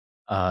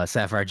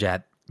Sapphire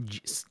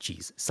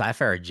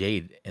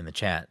Jade in the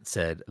chat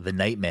said, "The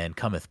Nightman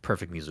cometh,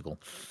 perfect musical."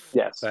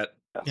 Yes,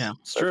 yeah,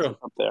 it's true.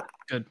 Up there,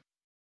 good.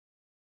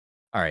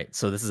 All right,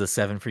 so this is a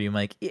 7 for you,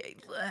 Mike.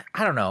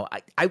 I don't know.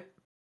 I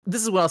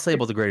this is what I'll say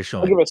about The Greatest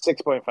Showman. I'll give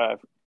it 6.5.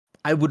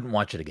 I wouldn't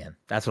watch it again.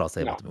 That's what I'll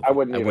say about the movie. I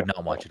wouldn't. I would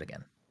not watch it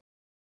again.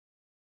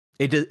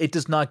 It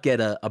does not get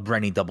a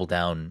Brenny Double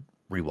Down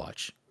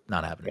rewatch.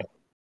 Not happening.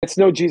 It's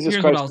no Jesus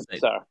Here's Christ.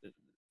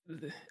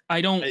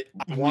 I don't. I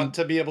want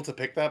to be able to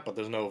pick that, but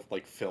there's no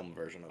like film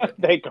version of it.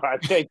 Thank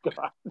God.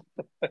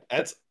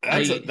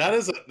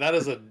 That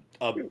is a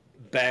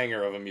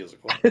banger of a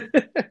musical.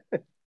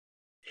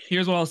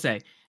 Here's what I'll say.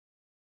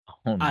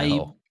 Oh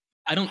no.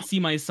 I don't see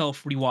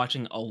myself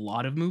rewatching a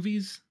lot of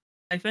movies.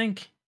 I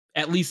think,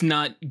 at least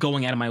not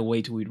going out of my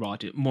way to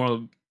rewatch it.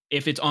 More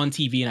if it's on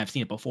TV and I've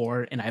seen it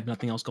before and I have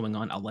nothing else going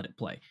on, I'll let it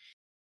play.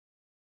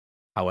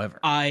 However,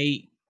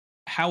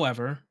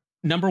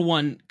 number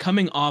one,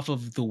 coming off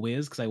of The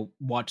Wiz, because I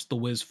watched The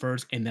Wiz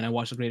first and then I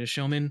watched The Greatest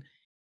Showman,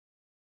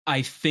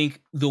 I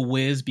think The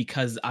Wiz,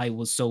 because I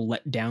was so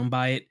let down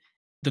by it,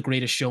 The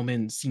Greatest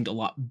Showman seemed a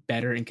lot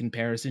better in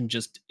comparison,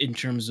 just in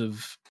terms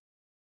of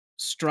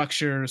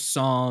structure,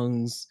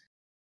 songs,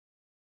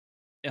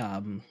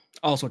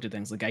 all sorts of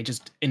things. Like, I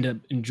just end up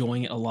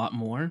enjoying it a lot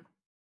more.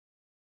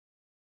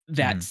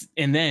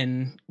 And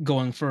then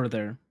going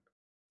further,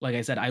 like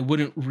I said, I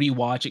wouldn't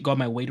rewatch it, go out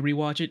my way to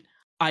rewatch it.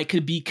 I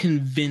could be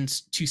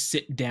convinced to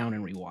sit down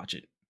and rewatch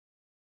it.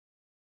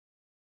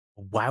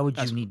 Why would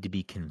you need to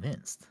be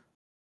convinced?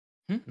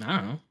 I don't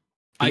know.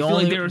 I feel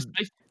like there's...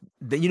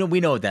 we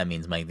know what that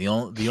means, Mike. The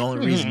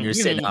only reason you're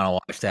sitting down and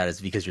watch that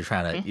is because you're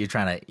trying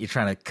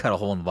to cut a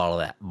hole in the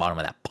bottom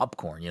of that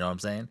popcorn. You know what I'm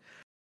saying?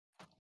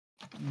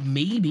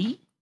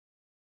 Maybe.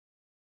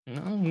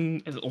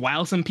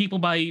 Wow some people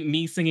by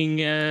me singing,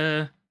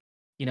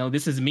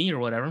 This Is Me or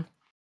whatever.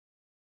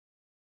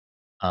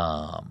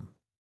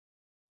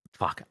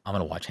 Fuck, I'm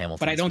gonna watch Hamilton.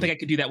 But I don't think I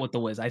could do that with The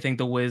Wiz. I think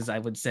The Wiz, I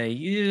would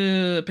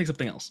say, pick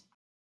something else.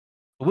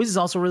 The Wiz is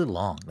also really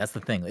long. That's the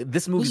thing.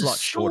 This movie's a lot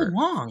shorter. So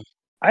long.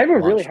 I have a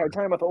really hard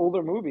time with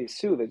older movies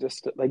too. They're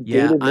just like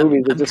dated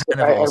movies. I'm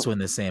kind of also in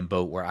the same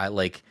boat where I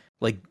like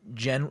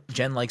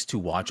Jen likes to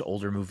watch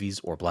older movies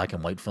or black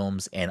and white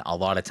films, and a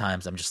lot of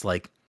times I'm just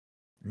like,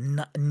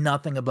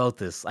 Nothing about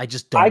this. I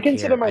just don't I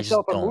consider care. I just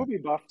myself a don't. movie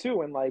buff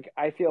too, and like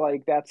I feel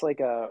like that's like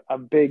a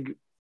big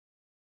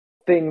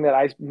thing that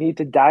I need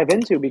to dive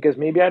into because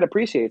maybe I'd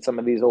appreciate some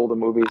of these older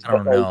movies. I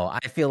don't know.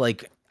 I feel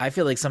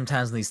like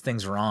sometimes when these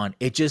things are on,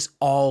 it just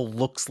all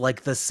looks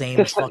like the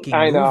same fucking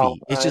I know,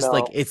 movie. It's I just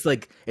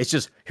know. it's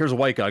just here's a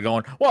white guy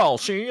going, well,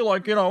 she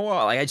like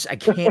like I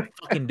can't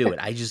fucking do it.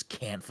 I just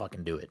can't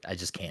fucking do it. I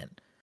just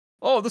can't.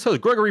 Oh, this has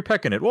Gregory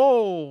Peck in it.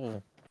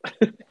 Whoa.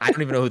 I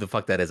don't even know who the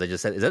fuck that is. I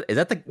just said, is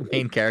that the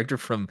main character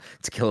from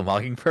To Kill a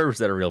Mockingbird, or is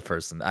that a real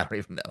person? I don't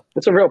even know.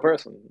 It's a real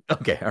person.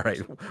 Okay, all right.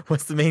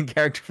 What's the main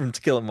character from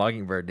To Kill a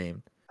Mockingbird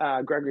name?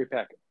 Gregory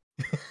Peck.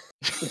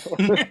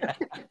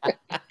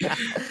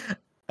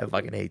 I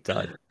fucking hate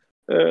Todd.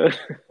 Uh,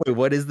 Wait,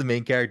 what is the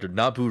main character?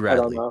 Not Boo I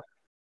don't Radley. know.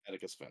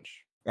 Atticus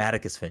Finch.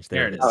 Atticus Finch.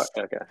 There it is. Oh,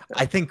 okay.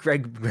 I think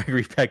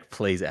Gregory Peck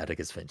plays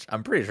Atticus Finch.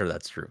 I'm pretty sure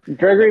that's true.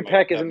 Gregory That might-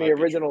 Peck is that in the might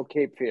be original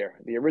Cape Fear.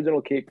 The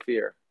original Cape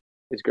Fear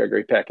is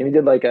Gregory Peck, and he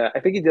did like I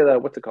think he did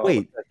what's it called?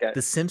 Wait, What's that guy?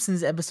 the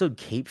Simpsons episode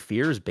Cape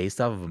Fear is based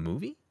off of a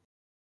movie?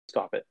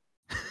 Stop it.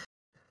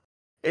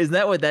 Isn't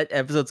that what that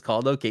episode's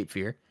called though? Cape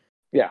Fear?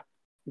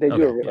 They do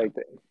Okay, it yeah. like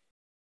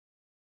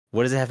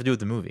What does it have to do with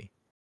the movie?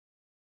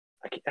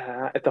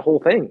 at the whole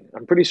thing.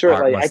 I'm pretty sure.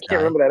 Bart Like I Must can't Die.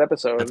 remember that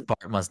episode. That's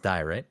Bart Must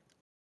Die, right?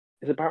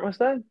 Is it Bart Must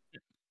Die?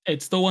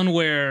 It's the one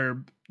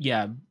where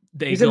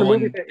they He's in the go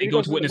movie on thing. they He go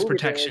goes to in the witness movie thing.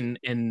 protection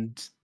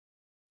and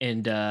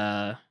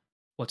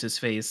what's his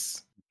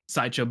face?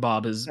 Sideshow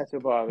Bob is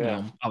Sideshow Bob,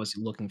 yeah.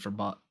 obviously looking for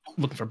Bart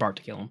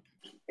to kill him.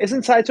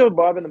 Isn't Sideshow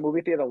Bob in the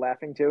movie theater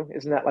laughing too?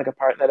 Isn't that like a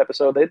part in that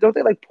episode? Don't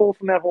they like pull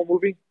from that whole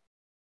movie?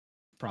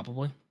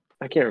 Probably.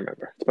 I can't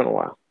remember. It's been a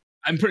while.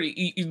 I'm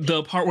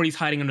the part where he's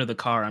hiding under the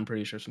car, I'm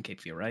pretty sure is from Cape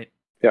Fear, right?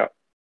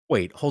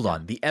 Wait, hold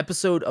on. The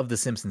episode of The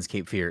Simpsons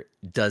Cape Fear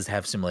does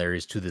have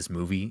similarities to this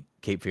movie,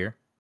 Cape Fear?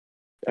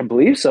 I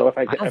believe so. If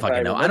I I don't if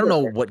fucking know. I don't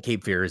remember know what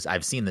Cape Fear is.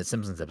 I've seen the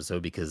Simpsons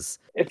episode because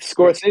It's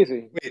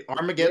Scorsese. Wait,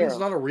 Armageddon's Yeah.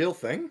 not a real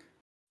thing?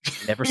 I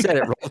never said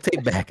it. Roll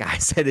tape back. I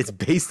said it's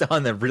based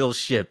on the real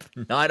ship,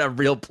 not a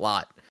real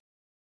plot.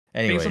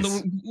 Based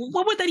Anyways, on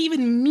what would that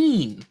even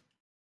mean?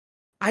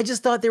 I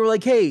just thought they were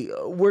like, "Hey,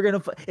 we're gonna."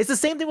 It's the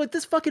same thing with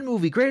this fucking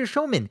movie, Greatest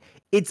Showman.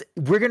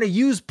 We're gonna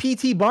use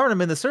P.T.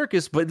 Barnum in the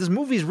circus, but this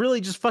movie's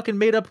really just fucking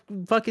made up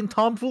fucking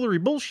tomfoolery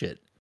bullshit.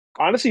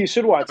 Honestly, you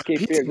should watch Cape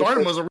P.T. Fear.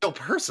 Barnum was a real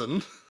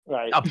person.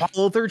 Right.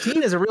 Apollo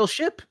 13 is a real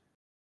ship.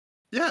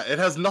 Yeah, it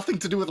has nothing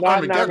to do with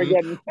Not in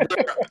Armageddon.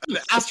 Armageddon. An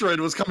asteroid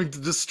was coming to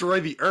destroy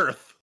the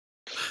Earth.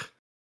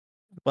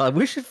 Well, I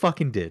wish it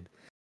fucking did.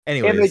 And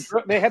Anyways,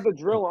 they had the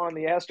drill on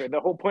the asteroid. The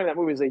whole point of that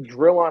movie is they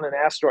drill on an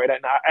asteroid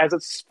as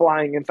it's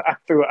flying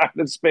through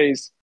outer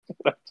space.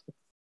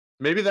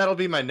 Maybe that'll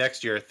be my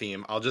next year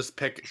theme. I'll just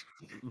pick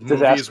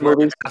Disaster movies where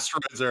movies.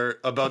 asteroids are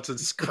about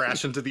to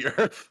crash into the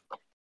Earth.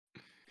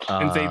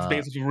 And say it's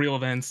based on real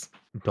events.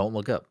 Don't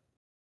Look Up.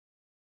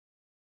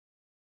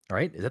 All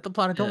right, is that the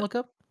plot of Don't Yeah. Look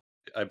Up?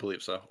 I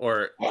believe so.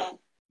 Or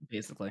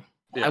Basically.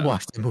 yeah, I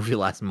watched the movie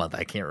last month.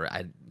 I can't.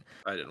 I didn't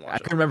I watch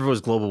can't it. remember if it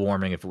was global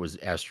warming, if it was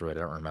asteroid.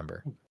 I don't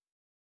remember.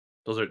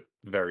 Those are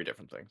very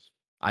different things.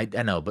 I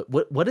know, but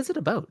what is it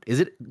about? Is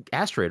it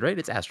asteroid? Right,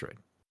 it's asteroid.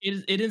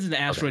 It is an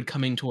asteroid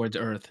coming towards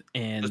Earth,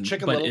 and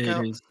Chicken but Little it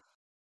count? is.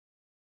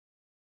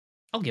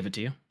 I'll give it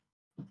to you.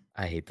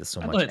 I hate this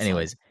so I much. thought it's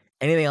Anyways,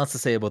 anything else to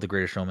say about The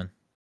Greatest Showman?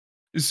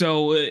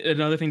 So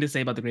another thing to say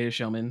about The Greatest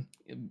Showman,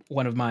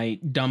 one of my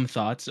dumb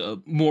thoughts,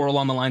 more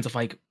along the lines of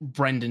like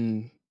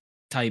Brendan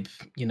type,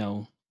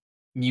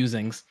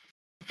 musings.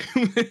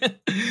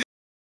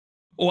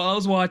 While I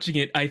was watching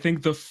it, I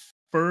think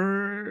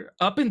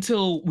up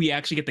until we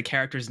actually get the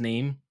character's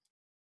name,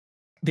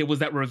 there was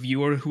that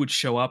reviewer who would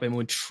show up and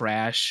would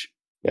trash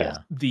Yeah.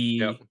 the.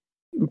 Yep.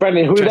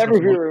 Brendan, who did that Trash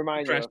review before-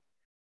 remind you trash- of?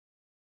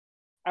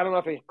 I don't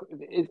know if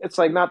it's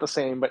like not the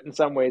same, but in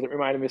some ways it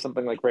reminded me of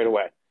something like right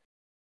away.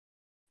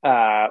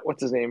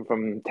 What's his name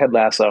from Ted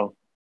Lasso?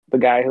 The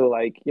guy who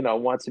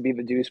wants to be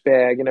the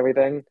douchebag and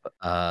everything.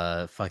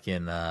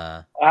 Fucking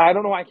I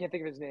don't know why I can't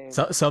think of his name.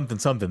 something.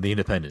 The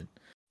Independent.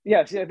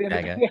 Yes, yeah, That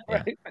guy, yeah,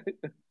 right.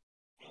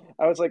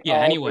 I was like, Yeah,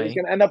 oh, anyway. he's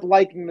gonna end up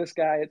liking this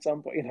guy at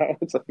some point.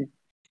 It's like,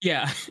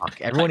 Yeah.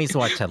 Fuck, everyone needs to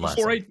watch Ted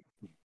Lasso.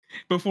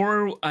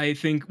 Before I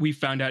think we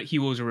found out he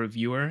was a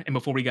reviewer, and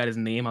before we got his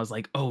name, I was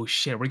like, "Oh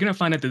shit, we're gonna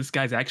find out that this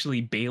guy's actually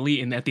Bailey."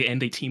 And at the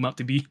end, they team up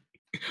to be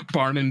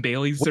Barnum and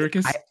Bailey's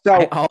circus. so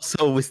I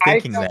also was I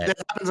thinking felt that. That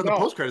happens in the No.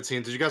 post-credit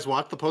scene. Did you guys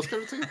watch the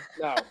post-credit scene?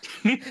 no,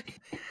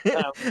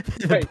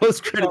 The wait,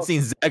 post-credit so-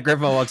 scene, Zach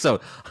Griffin walks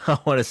out. I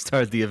want to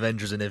start the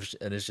Avengers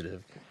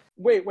Initiative.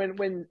 wait.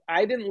 When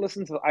I didn't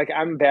listen to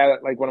I'm bad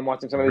at when I'm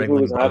watching some of these Ringling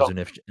movies, and I Brothers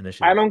don't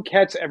Initiative. I don't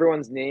catch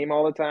everyone's name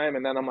all the time,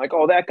 and then I'm like,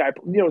 oh, that guy,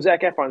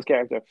 Zac Efron's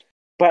character.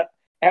 But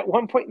at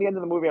one point in the end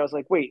of the movie, I was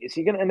like, wait, is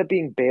he going to end up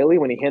being Bailey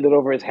when he handed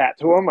over his hat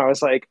to him? I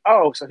was like,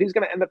 oh, so he's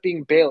going to end up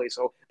being Bailey.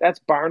 So that's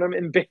Barnum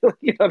and Bailey.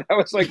 That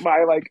was like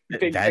my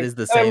big That thing. is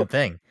the Then I same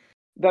thing.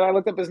 Then I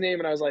looked up his name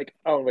and I was like,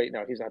 oh, wait,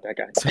 no, he's not that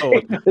guy.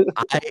 So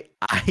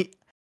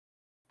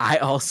I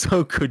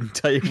also couldn't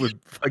tell you what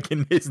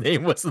fucking his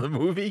name was in the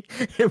movie.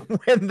 And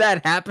when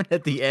that happened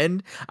at the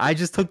end, I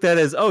just took that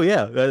as, oh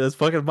yeah, that's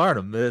fucking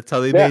Barnum. That's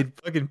how they made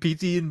fucking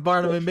PT and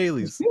Barnum and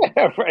Bailey's.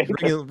 Yeah, right.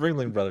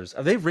 Ringling Brothers.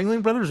 Are they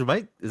Ringling Brothers or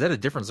might? Is that a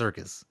different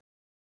circus?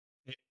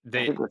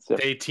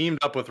 They teamed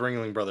up with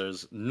Ringling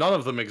Brothers. None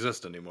of them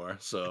exist anymore.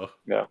 So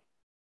No.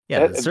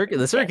 Yeah,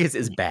 the circus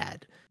is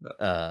bad.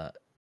 Do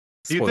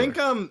you think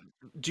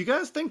do you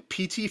guys think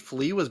PT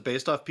Flea was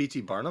based off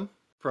PT Barnum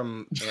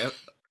from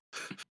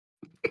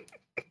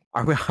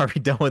Are we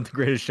done with The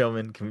Greatest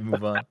Showman? Can we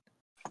move on?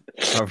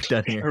 Are we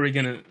done here? Are we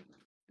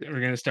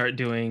gonna start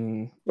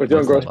doing? We're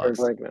doing What's in Gross the Point box?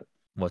 Blank, man.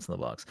 What's in the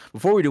box?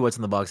 Before we do what's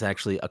in the box,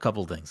 actually, a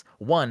couple things.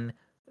 One,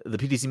 the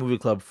PTC Movie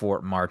Club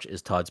for March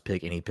is Todd's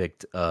pick, and he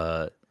picked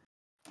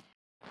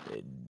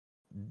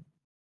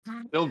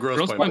Bill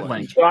Gross Point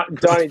Blank?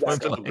 Donnie Gross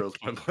Darko. Point Gross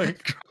Point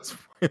Blank.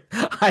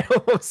 I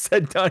almost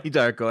said Donnie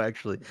Darko,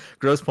 actually.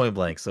 Gross Point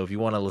Blank. So if you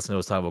want to listen to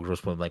us talk about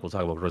Gross Point Blank, we'll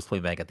talk about Gross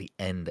Point Blank at the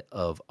end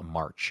of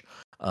March.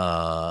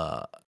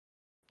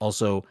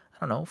 Also, I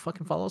don't know,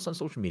 fucking follow us on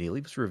social media.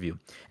 Leave us a review.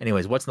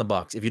 Anyways, what's in the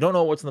box? If you don't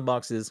know what what's in the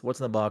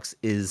box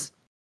is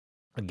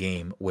a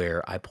game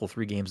where I pull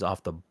 3 games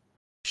off the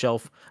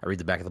shelf. I read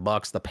the back of the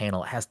box. The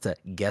panel has to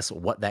guess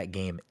what that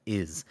game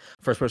is.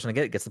 First person to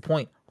get it gets the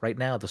point. Right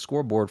now, the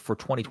scoreboard for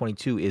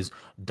 2022 is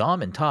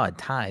Dom and Todd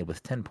tied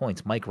with 10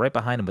 points. Mike right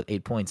behind him with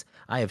 8 points.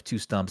 I have 2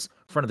 stumps.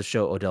 Front of the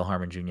show, Odell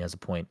Harmon Jr. has a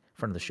point.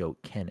 Front of the show,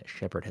 Ken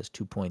Shepard has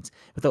 2 points.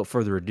 Without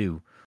further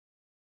ado,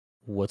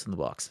 what's in the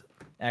box?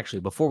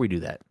 Actually, before we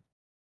do that,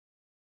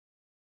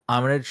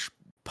 I'm going to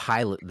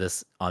pilot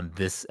this on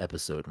this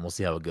episode, and we'll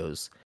see how it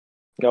goes.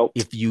 Nope.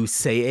 If you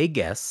say a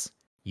guess,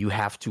 you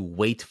have to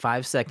wait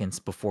 5 seconds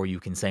before you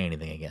can say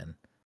anything again.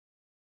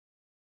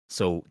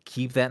 So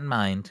keep that in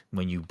mind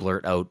when you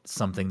blurt out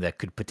something that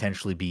could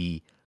potentially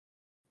be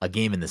a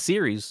game in the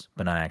series,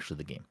 but not actually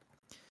the game.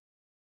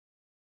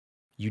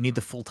 You need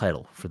the full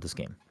title for this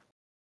game.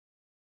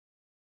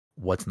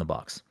 What's in the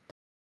box?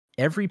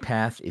 Every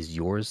path is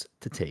yours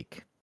to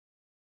take.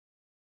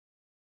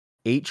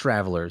 8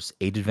 travelers,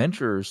 8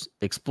 adventurers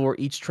explore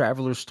each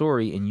traveler's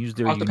story and use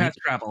their Octopath unique...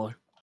 Traveler.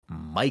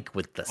 Mike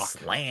with the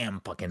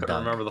slam fucking Couldn't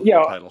dunk. remember the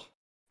full title.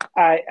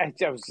 I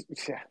was.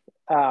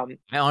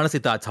 I honestly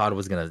thought Todd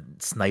was gonna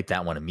snipe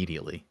that one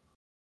immediately.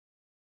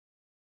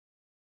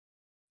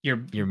 You're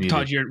muted,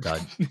 Todd.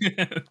 Todd.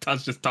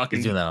 Todd's just talking.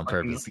 He's doing that on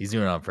purpose. He's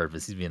doing it on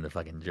purpose. He's being the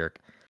fucking jerk.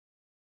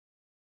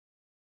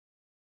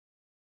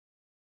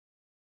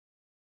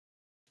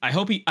 I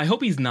hope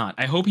he's not.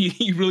 I hope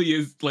he really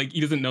is, like,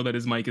 he doesn't know that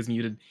his mic is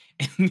muted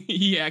and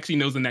he actually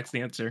knows the next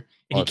answer.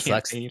 And Well, he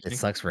can't say it anything.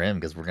 sucks for him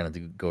because we're gonna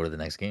go to the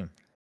next game.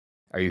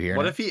 Are you here?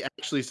 What now? if he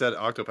actually said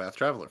Octopath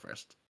Traveler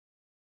first?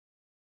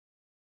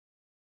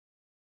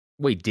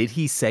 Wait, did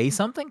he say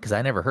something? Because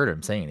I never heard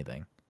him say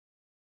anything.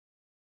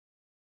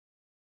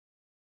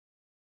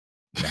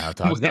 Now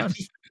Todd's done.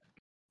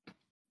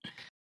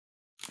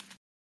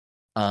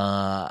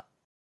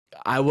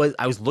 I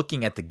was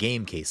looking at the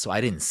game case, so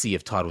I didn't see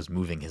if Todd was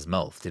moving his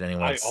mouth. Did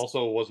anyone? I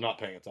also was not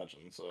paying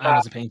attention. So I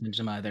wasn't paying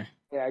attention either.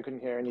 Yeah, I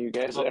couldn't hear any of you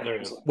guys Oh, there. there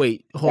it is.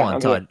 Wait, hold on,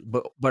 I'm Todd.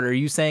 But are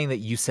you saying that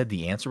you said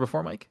the answer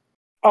before, Mike?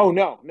 Oh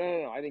no,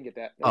 I didn't get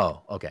that. No.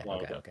 Oh, okay,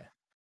 Oh, okay. okay.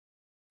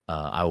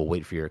 I will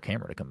wait for your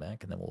camera to come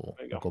back, and then we'll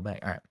There you go. go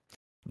back. All right.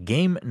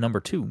 Game number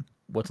 2.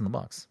 What's in the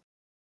box?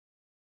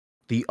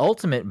 The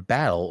ultimate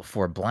battle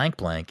for blank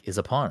blank is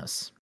upon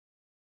us.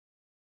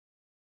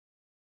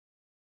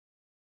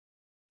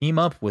 Team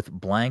up with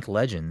blank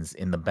legends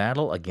in the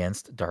battle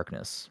against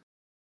darkness.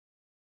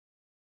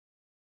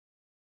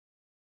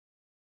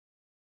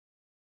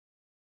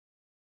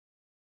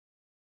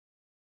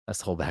 That's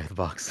the whole back of the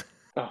box.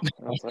 Oh, I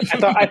was like,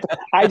 I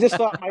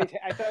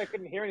thought I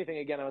couldn't hear anything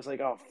again. I was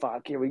like, oh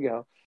fuck, here we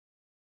go.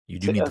 You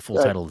do need the full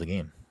title of the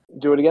game.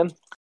 Do it again.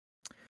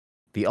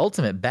 The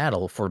ultimate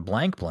battle for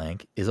blank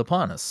blank is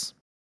upon us.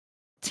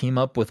 Team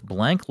up with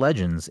blank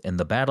legends in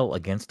the battle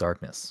against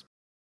darkness.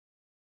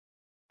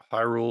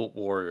 Hyrule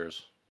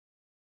Warriors.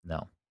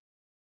 No.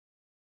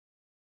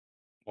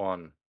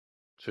 1,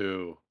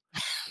 2,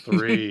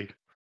 3,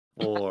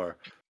 4,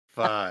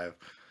 5.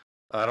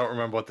 I don't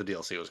remember what the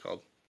DLC was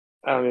called.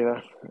 I don't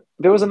either.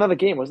 There was another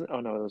game, wasn't? Oh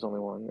no, there was only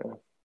one.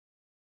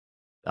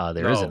 Yeah.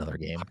 There is No. another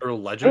game. Hyrule There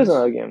was Legends?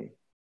 another game.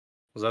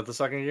 Was that the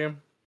second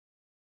game?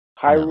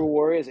 Hyrule No.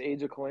 Warriors: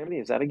 Age of Calamity.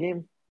 Is that a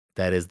game?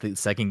 That is the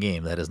second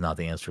game. That is not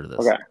the answer to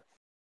this. Okay.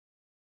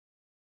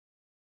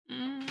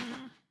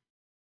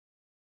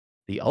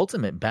 The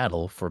ultimate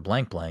battle for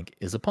blank blank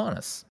is upon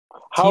us.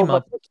 How Team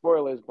much up. of a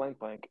spoiler is blank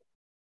blank?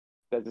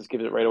 That just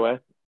gives it right away.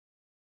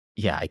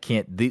 Yeah, I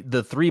can't.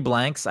 The 3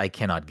 blanks I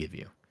cannot give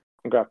you.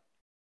 Okay.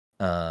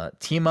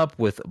 Team up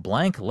with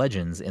blank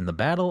legends in the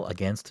battle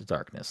against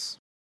darkness.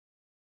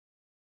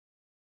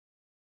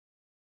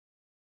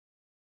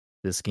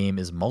 This game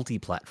is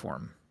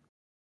multi-platform.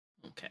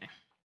 Okay.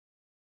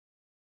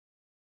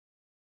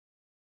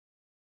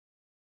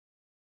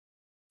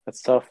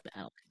 That's tough.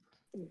 Battle.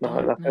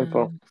 Not enough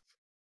info.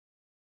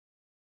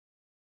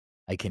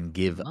 I can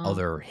give Oh.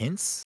 other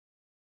hints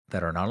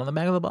that are not on the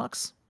back of the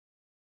box.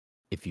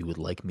 if you would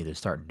like me to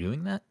start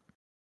doing that,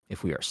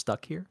 if we are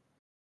stuck here.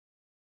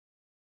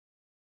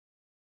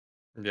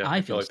 Yeah, I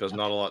I feel feel like there's stuck.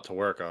 not a lot to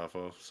work off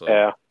of. So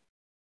Yeah.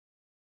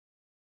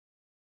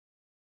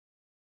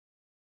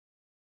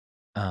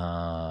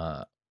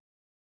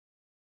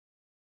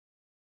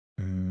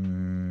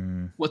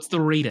 What's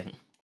the rating?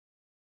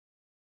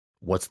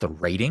 What's the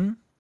rating?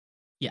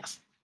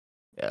 Yes.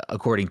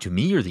 According to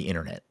me or the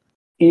internet?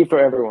 E for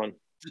everyone.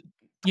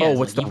 Yeah, Oh, it's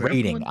what's like the E for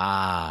rating? everyone.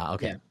 Ah,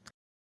 okay. Yeah.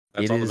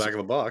 that's It on the is back of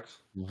the box.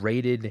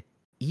 rated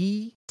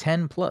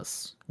E10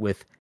 plus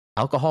with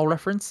alcohol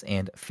reference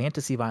and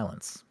fantasy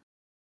violence.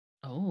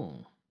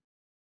 Oh.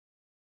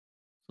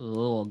 A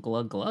little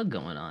glug glug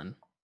going on.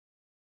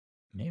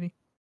 Maybe.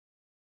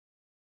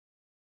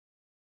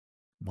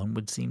 One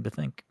would seem to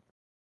think.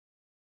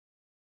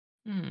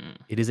 Hmm.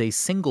 It is a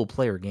single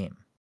player game.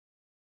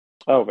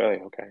 Oh,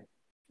 really? Okay.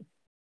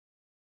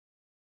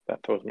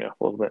 That throws me off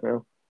a little bit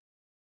now.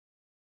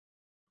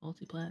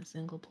 Multiplat,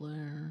 single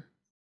player.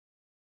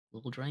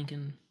 Little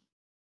drinking.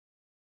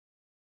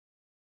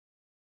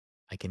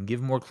 I can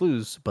give more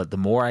clues, but the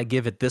more I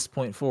give at this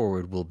point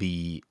forward will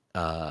be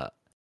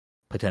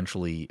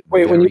potentially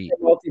Wait, when you very. said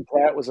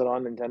multi-plat, was it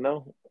on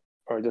Nintendo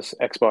or just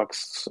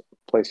Xbox,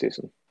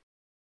 PlayStation?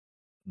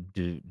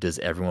 Does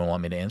everyone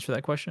want me to answer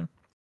that question?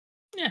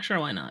 Yeah, sure,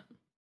 why not?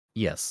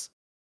 Yes,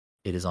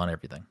 it is on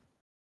everything.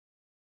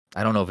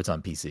 I don't know if it's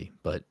on PC,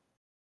 but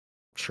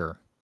sure.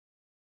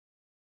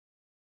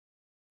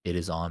 It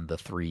is on the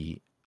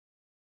 3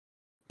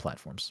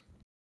 platforms.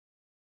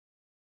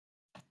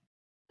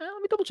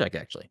 Let me double check,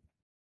 actually.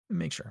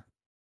 Make sure.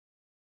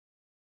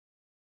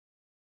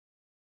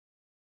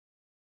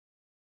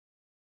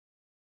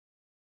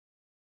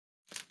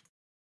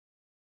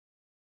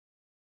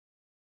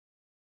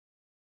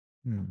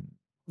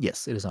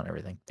 Yes, it is on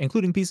everything,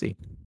 including PC.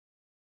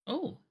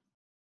 Oh.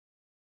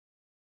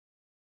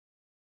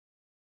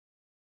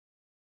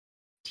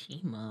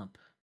 Team up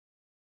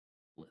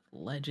with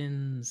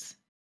legends,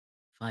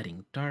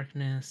 fighting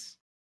darkness.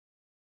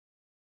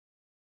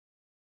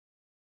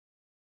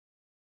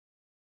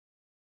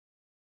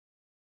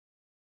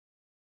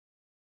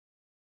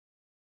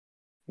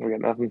 We got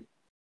nothing.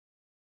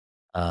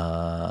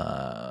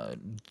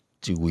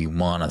 Do we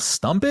want to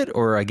stump it,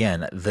 or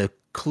again, the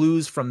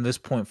clues from this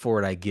point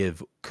forward I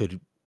give could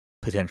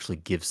potentially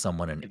give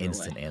someone an Either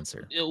instant way.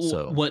 answer.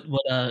 So,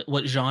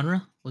 What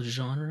genre? What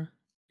genre?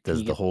 Can does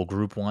you the get whole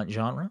group want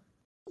genre?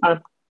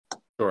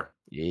 Sure.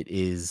 It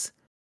is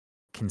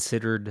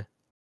considered,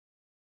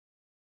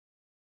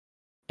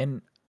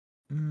 and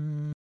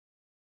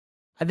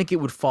I think it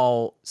would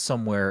fall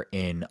somewhere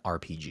in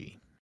RPG.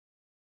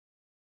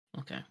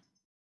 Okay.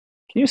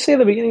 Can you say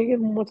the beginning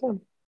again one more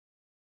time?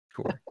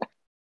 Sure.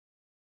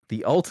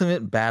 The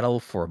ultimate battle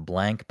for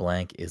blank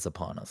blank is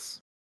upon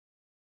us.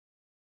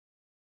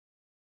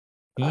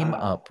 Team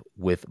up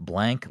with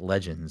blank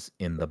legends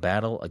in the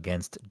battle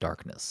against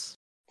darkness.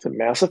 Is it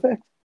Mass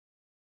Effect?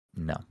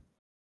 No.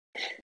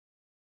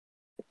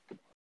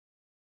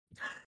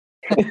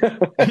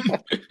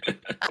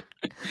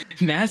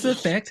 Mass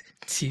Effect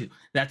 2.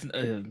 That's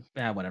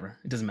whatever.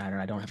 It doesn't matter.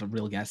 I don't have a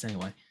real guess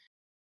anyway.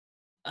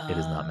 It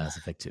is not Mass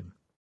Effect 2.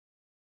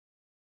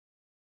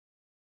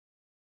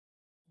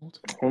 I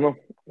don't know.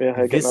 Yeah,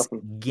 I get This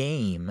nothing.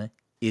 game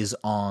is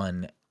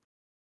on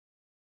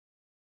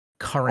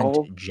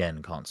current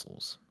gen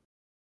consoles.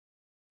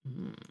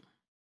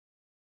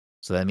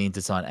 So that means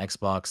it's on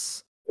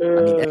Xbox. I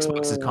mean,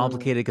 Xbox is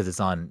complicated because it's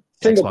on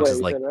single Xbox player,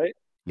 is like, said, right?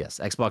 yes,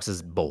 Xbox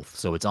is both.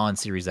 So it's on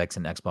Series X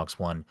and Xbox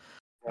One.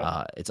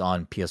 Yeah. It's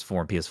on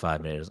PS4 and PS5,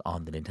 and it is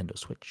on the Nintendo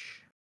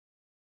Switch.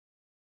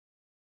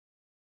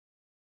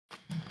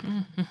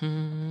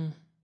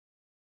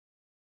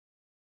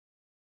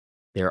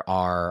 There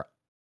are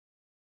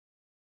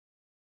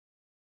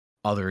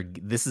other.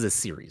 This is a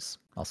series.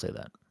 I'll say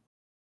that.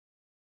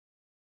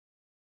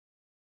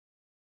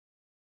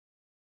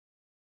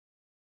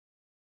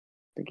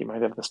 I think you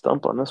might have the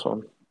stump on this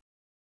one.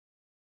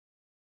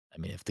 I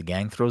mean, if the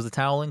gang throws the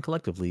towel in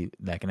collectively,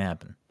 that can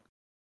happen.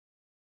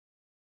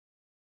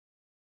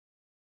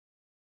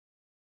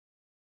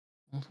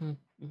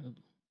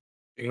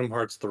 Kingdom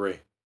Hearts 3.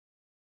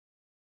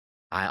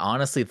 I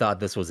honestly thought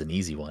this was an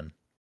easy one.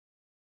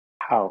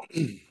 How?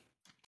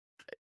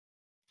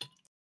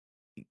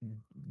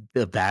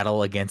 The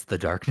battle against the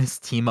darkness,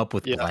 team up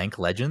with Yeah. blank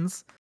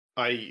legends.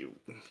 I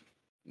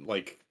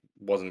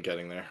wasn't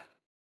getting there.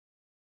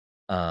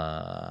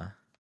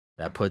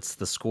 That puts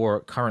the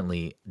score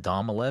currently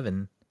Dom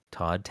 11,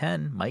 Todd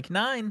 10, Mike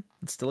 9.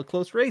 It's still a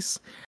close race.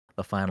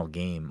 The final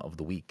game of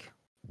the week.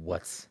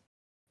 What's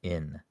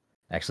in?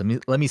 Actually,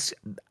 let me.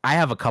 I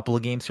have a couple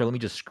of games here. Let me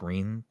just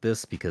screen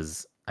this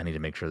because I need to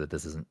make sure that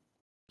this isn't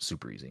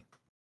super easy.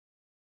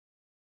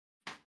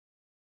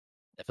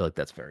 I feel like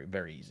that's very,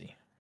 very easy.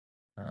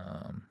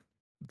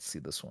 Let's see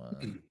this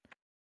one.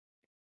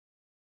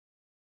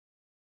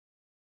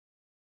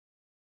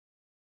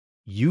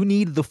 You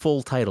need the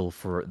full title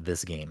for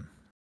this game.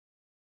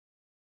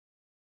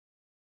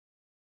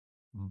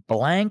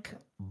 Blank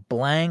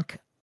blank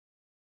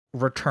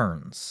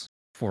returns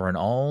for an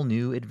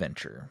all-new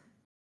adventure.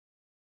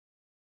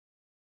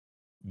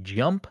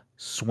 Jump,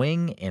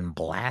 swing, and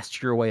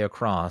blast your way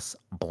across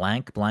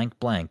blank, blank,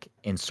 blank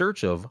in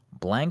search of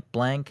blank,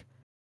 blank,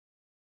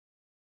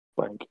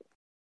 Blank.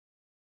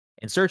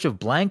 in search of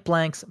blank,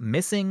 blank's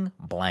missing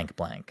blank,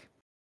 blank.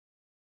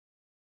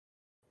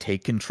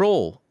 Take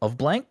control of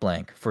blank,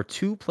 blank for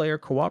 2-player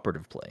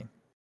cooperative play.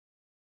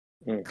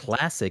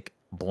 Classic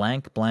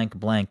blank, blank,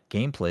 blank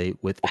gameplay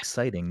with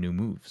exciting new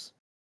moves.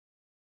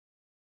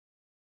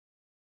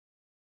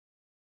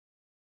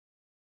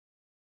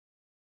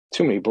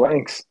 Too many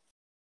blanks.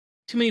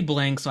 Too many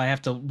blanks, so I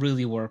have to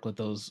really work with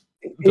those.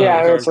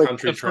 Yeah, the, it's like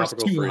Country the first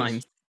Tropical two Freeze.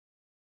 lines.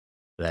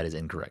 That is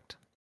incorrect.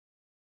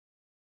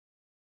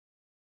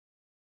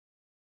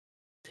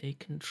 Take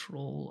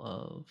control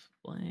of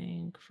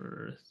blank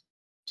for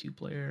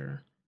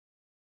 2-player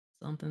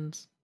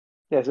somethings.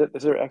 yeah.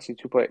 Is there actually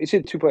 2-player? You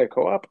said 2-player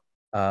co-op.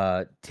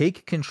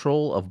 Take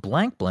control of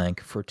blank,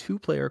 blank for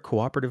 2-player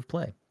cooperative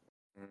play.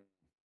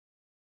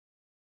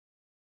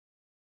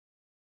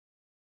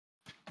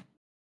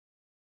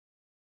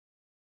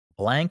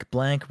 Blank,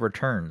 blank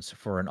returns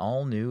for an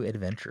all-new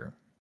adventure.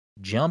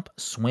 Jump,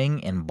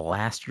 swing, and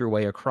blast your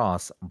way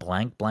across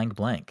blank, blank,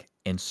 blank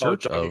in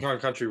search Donkey of... Kong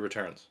Country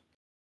Returns.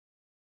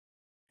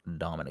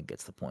 Dominic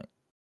gets the point.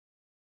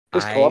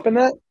 There's co-op in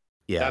that.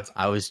 Yeah, That's-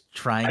 I was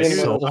trying I didn't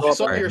so know I co-op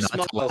saw hard your not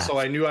to smile, so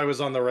laugh. I knew I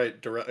was on the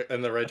right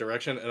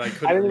direction, and I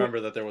couldn't didn't- remember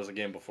that there was a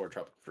game before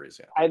Tropical Freeze.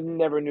 Yeah, I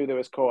never knew there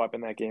was co-op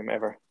in that game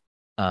ever.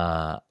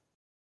 yeah,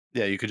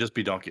 you could just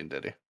be Donkey and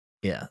Diddy.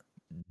 Yeah.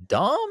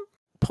 Dom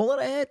pulling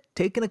ahead,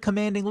 taking a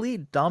commanding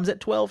lead. Dom's at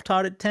 12,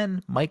 Todd at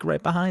 10, Mike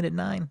right behind at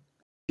 9.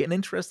 Getting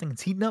interesting.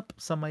 It's heating up,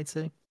 some might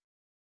say.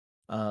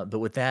 But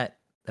with that,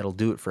 that'll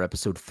do it for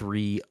episode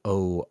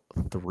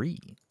 303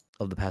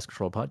 of the Pass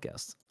Control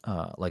podcast.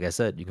 Like I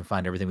said, you can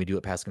find everything we do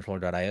at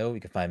passcontroller.io.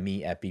 You can find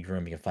me at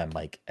BGroom. You can find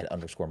Mike at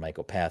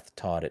 _MikeOpath,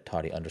 Todd at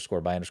Toddy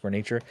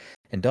 _by_nature,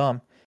 and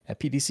Dom at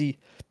PDC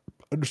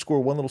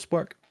 _one little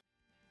spark.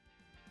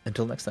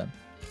 Until next time.